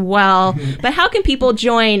as well. But how can people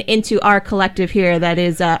join into our collective here that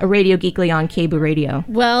is Radio Geekly on KBOO Radio?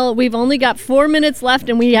 Well, we've only got 4 minutes left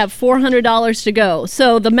and we have $400 to go.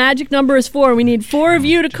 So the magic number is 4. We need 4 of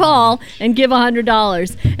you to call and give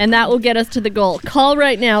 $100, and that will get us to the goal. Call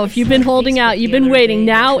right now if you've been holding out, you've been waiting.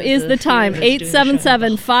 Now is the time.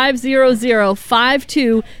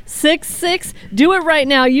 877-500-5266. Do it right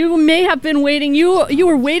now. You may have been waiting. You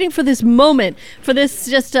were waiting for this moment, for this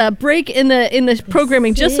just break in the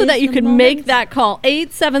programming, just so that you could make that call.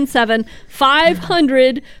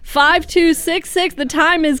 877-500-5266. The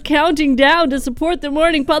time is counting down to support the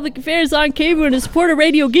morning public affairs on cable and to support a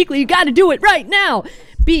Radio Geekly. You got to do it right now.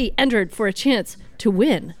 Be entered for a chance to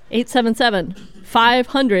win.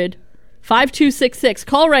 877-500-5266.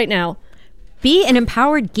 Call right now. Be an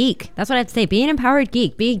empowered geek. That's what I have to say. Be an empowered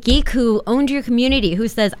geek. Be a geek who owns your community, who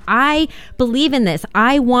says, I believe in this.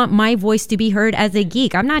 I want my voice to be heard as a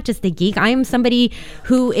geek. I'm not just a geek. I am somebody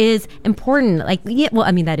who is important.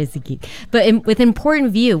 That is a geek. But with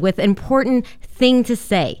important view, with important thing to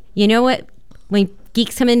say. You know what? When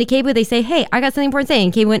geeks come into KBOO, they say, hey, I got something important to say.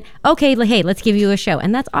 And KBOO went, okay, hey, let's give you a show.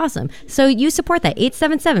 And that's awesome. So you support that.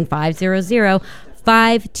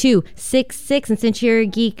 877-500-5266. And since you're a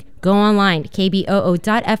geek, go online to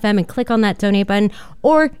kboo.fm and click on that donate button,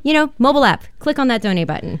 or, mobile app, click on that donate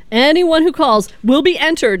button. Anyone who calls will be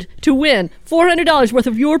entered to win $400 worth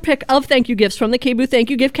of your pick of thank you gifts from the KBOO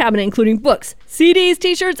Thank You Gift Cabinet, including books, CDs,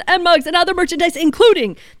 t-shirts, and mugs, and other merchandise,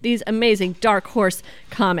 including these amazing Dark Horse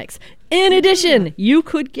comics. In addition, you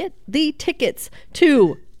could get the tickets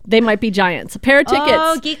to They Might Be Giants. A pair of tickets.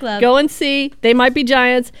 Oh, Geek Love. Go and see They Might Be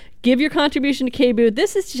Giants. Give your contribution to KBOO.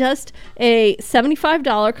 This is just a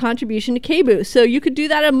 $75 contribution to KBOO. So you could do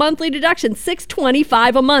that a monthly deduction,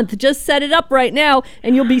 $625 a month. Just set it up right now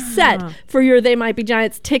and you'll be set for your They Might Be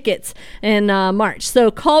Giants tickets in March.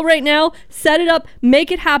 So call right now, set it up,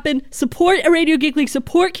 make it happen, support a Radio Geekly,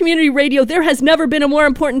 support community radio. There has never been a more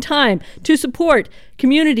important time to support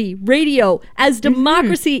community radio as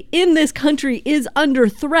democracy in this country is under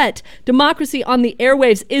threat. Democracy on the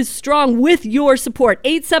airwaves is strong with your support.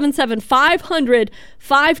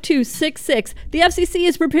 877-500-5266. The FCC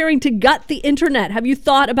is preparing to gut the internet. Have you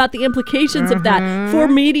thought about the implications of that for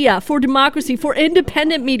media, for democracy, for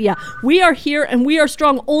independent media? We are here and we are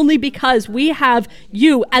strong only because we have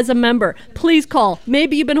you as a member. Please call.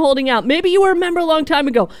 Maybe you've been holding out. Maybe you were a member a long time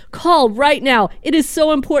ago. Call right now. It is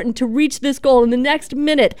so important to reach this goal in the next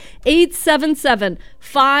minute.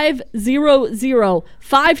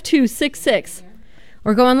 877-500-5266.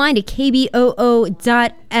 Or go online to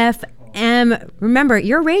kboo.fm. Remember,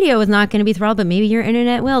 your radio is not going to be throttled, but maybe your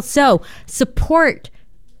internet will. So support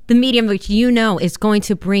the medium which is going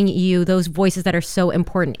to bring you those voices that are so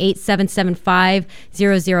important.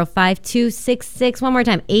 877-500-5266. One more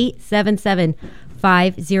time,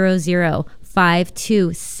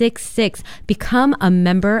 877-500-5266. Become a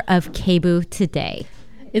member of KBOO today.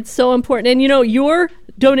 It's so important. And your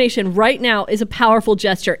donation right now is a powerful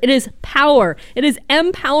gesture. It is power. It is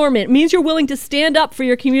empowerment. It means you're willing to stand up for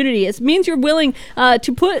your community. It means you're willing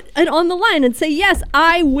to put it on the line and say, yes,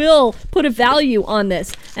 I will put a value on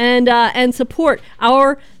this and support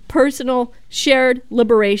our personal shared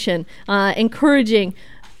liberation, encouraging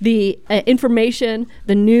the information,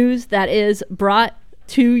 the news that is brought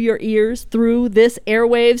to your ears through this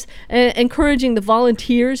airwaves, encouraging the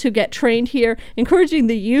volunteers who get trained here, encouraging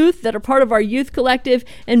the youth that are part of our youth collective,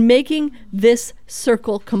 and making this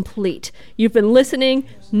circle complete. You've been listening.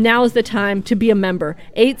 Now is the time to be a member.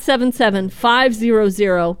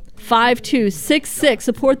 877-500-5266.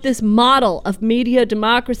 Support this model of media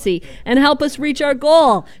democracy and help us reach our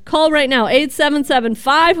goal. Call right now,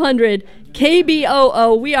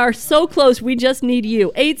 877-500-KBOO. We are so close. We just need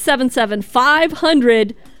you.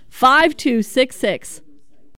 877-500-5266.